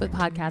can keep up with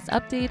podcast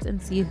updates and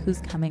see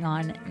who's coming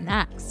on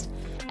next.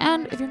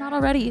 And if you're not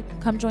already,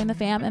 come join the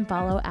fam and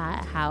follow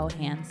at How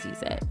Han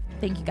Sees It.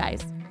 Thank you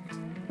guys.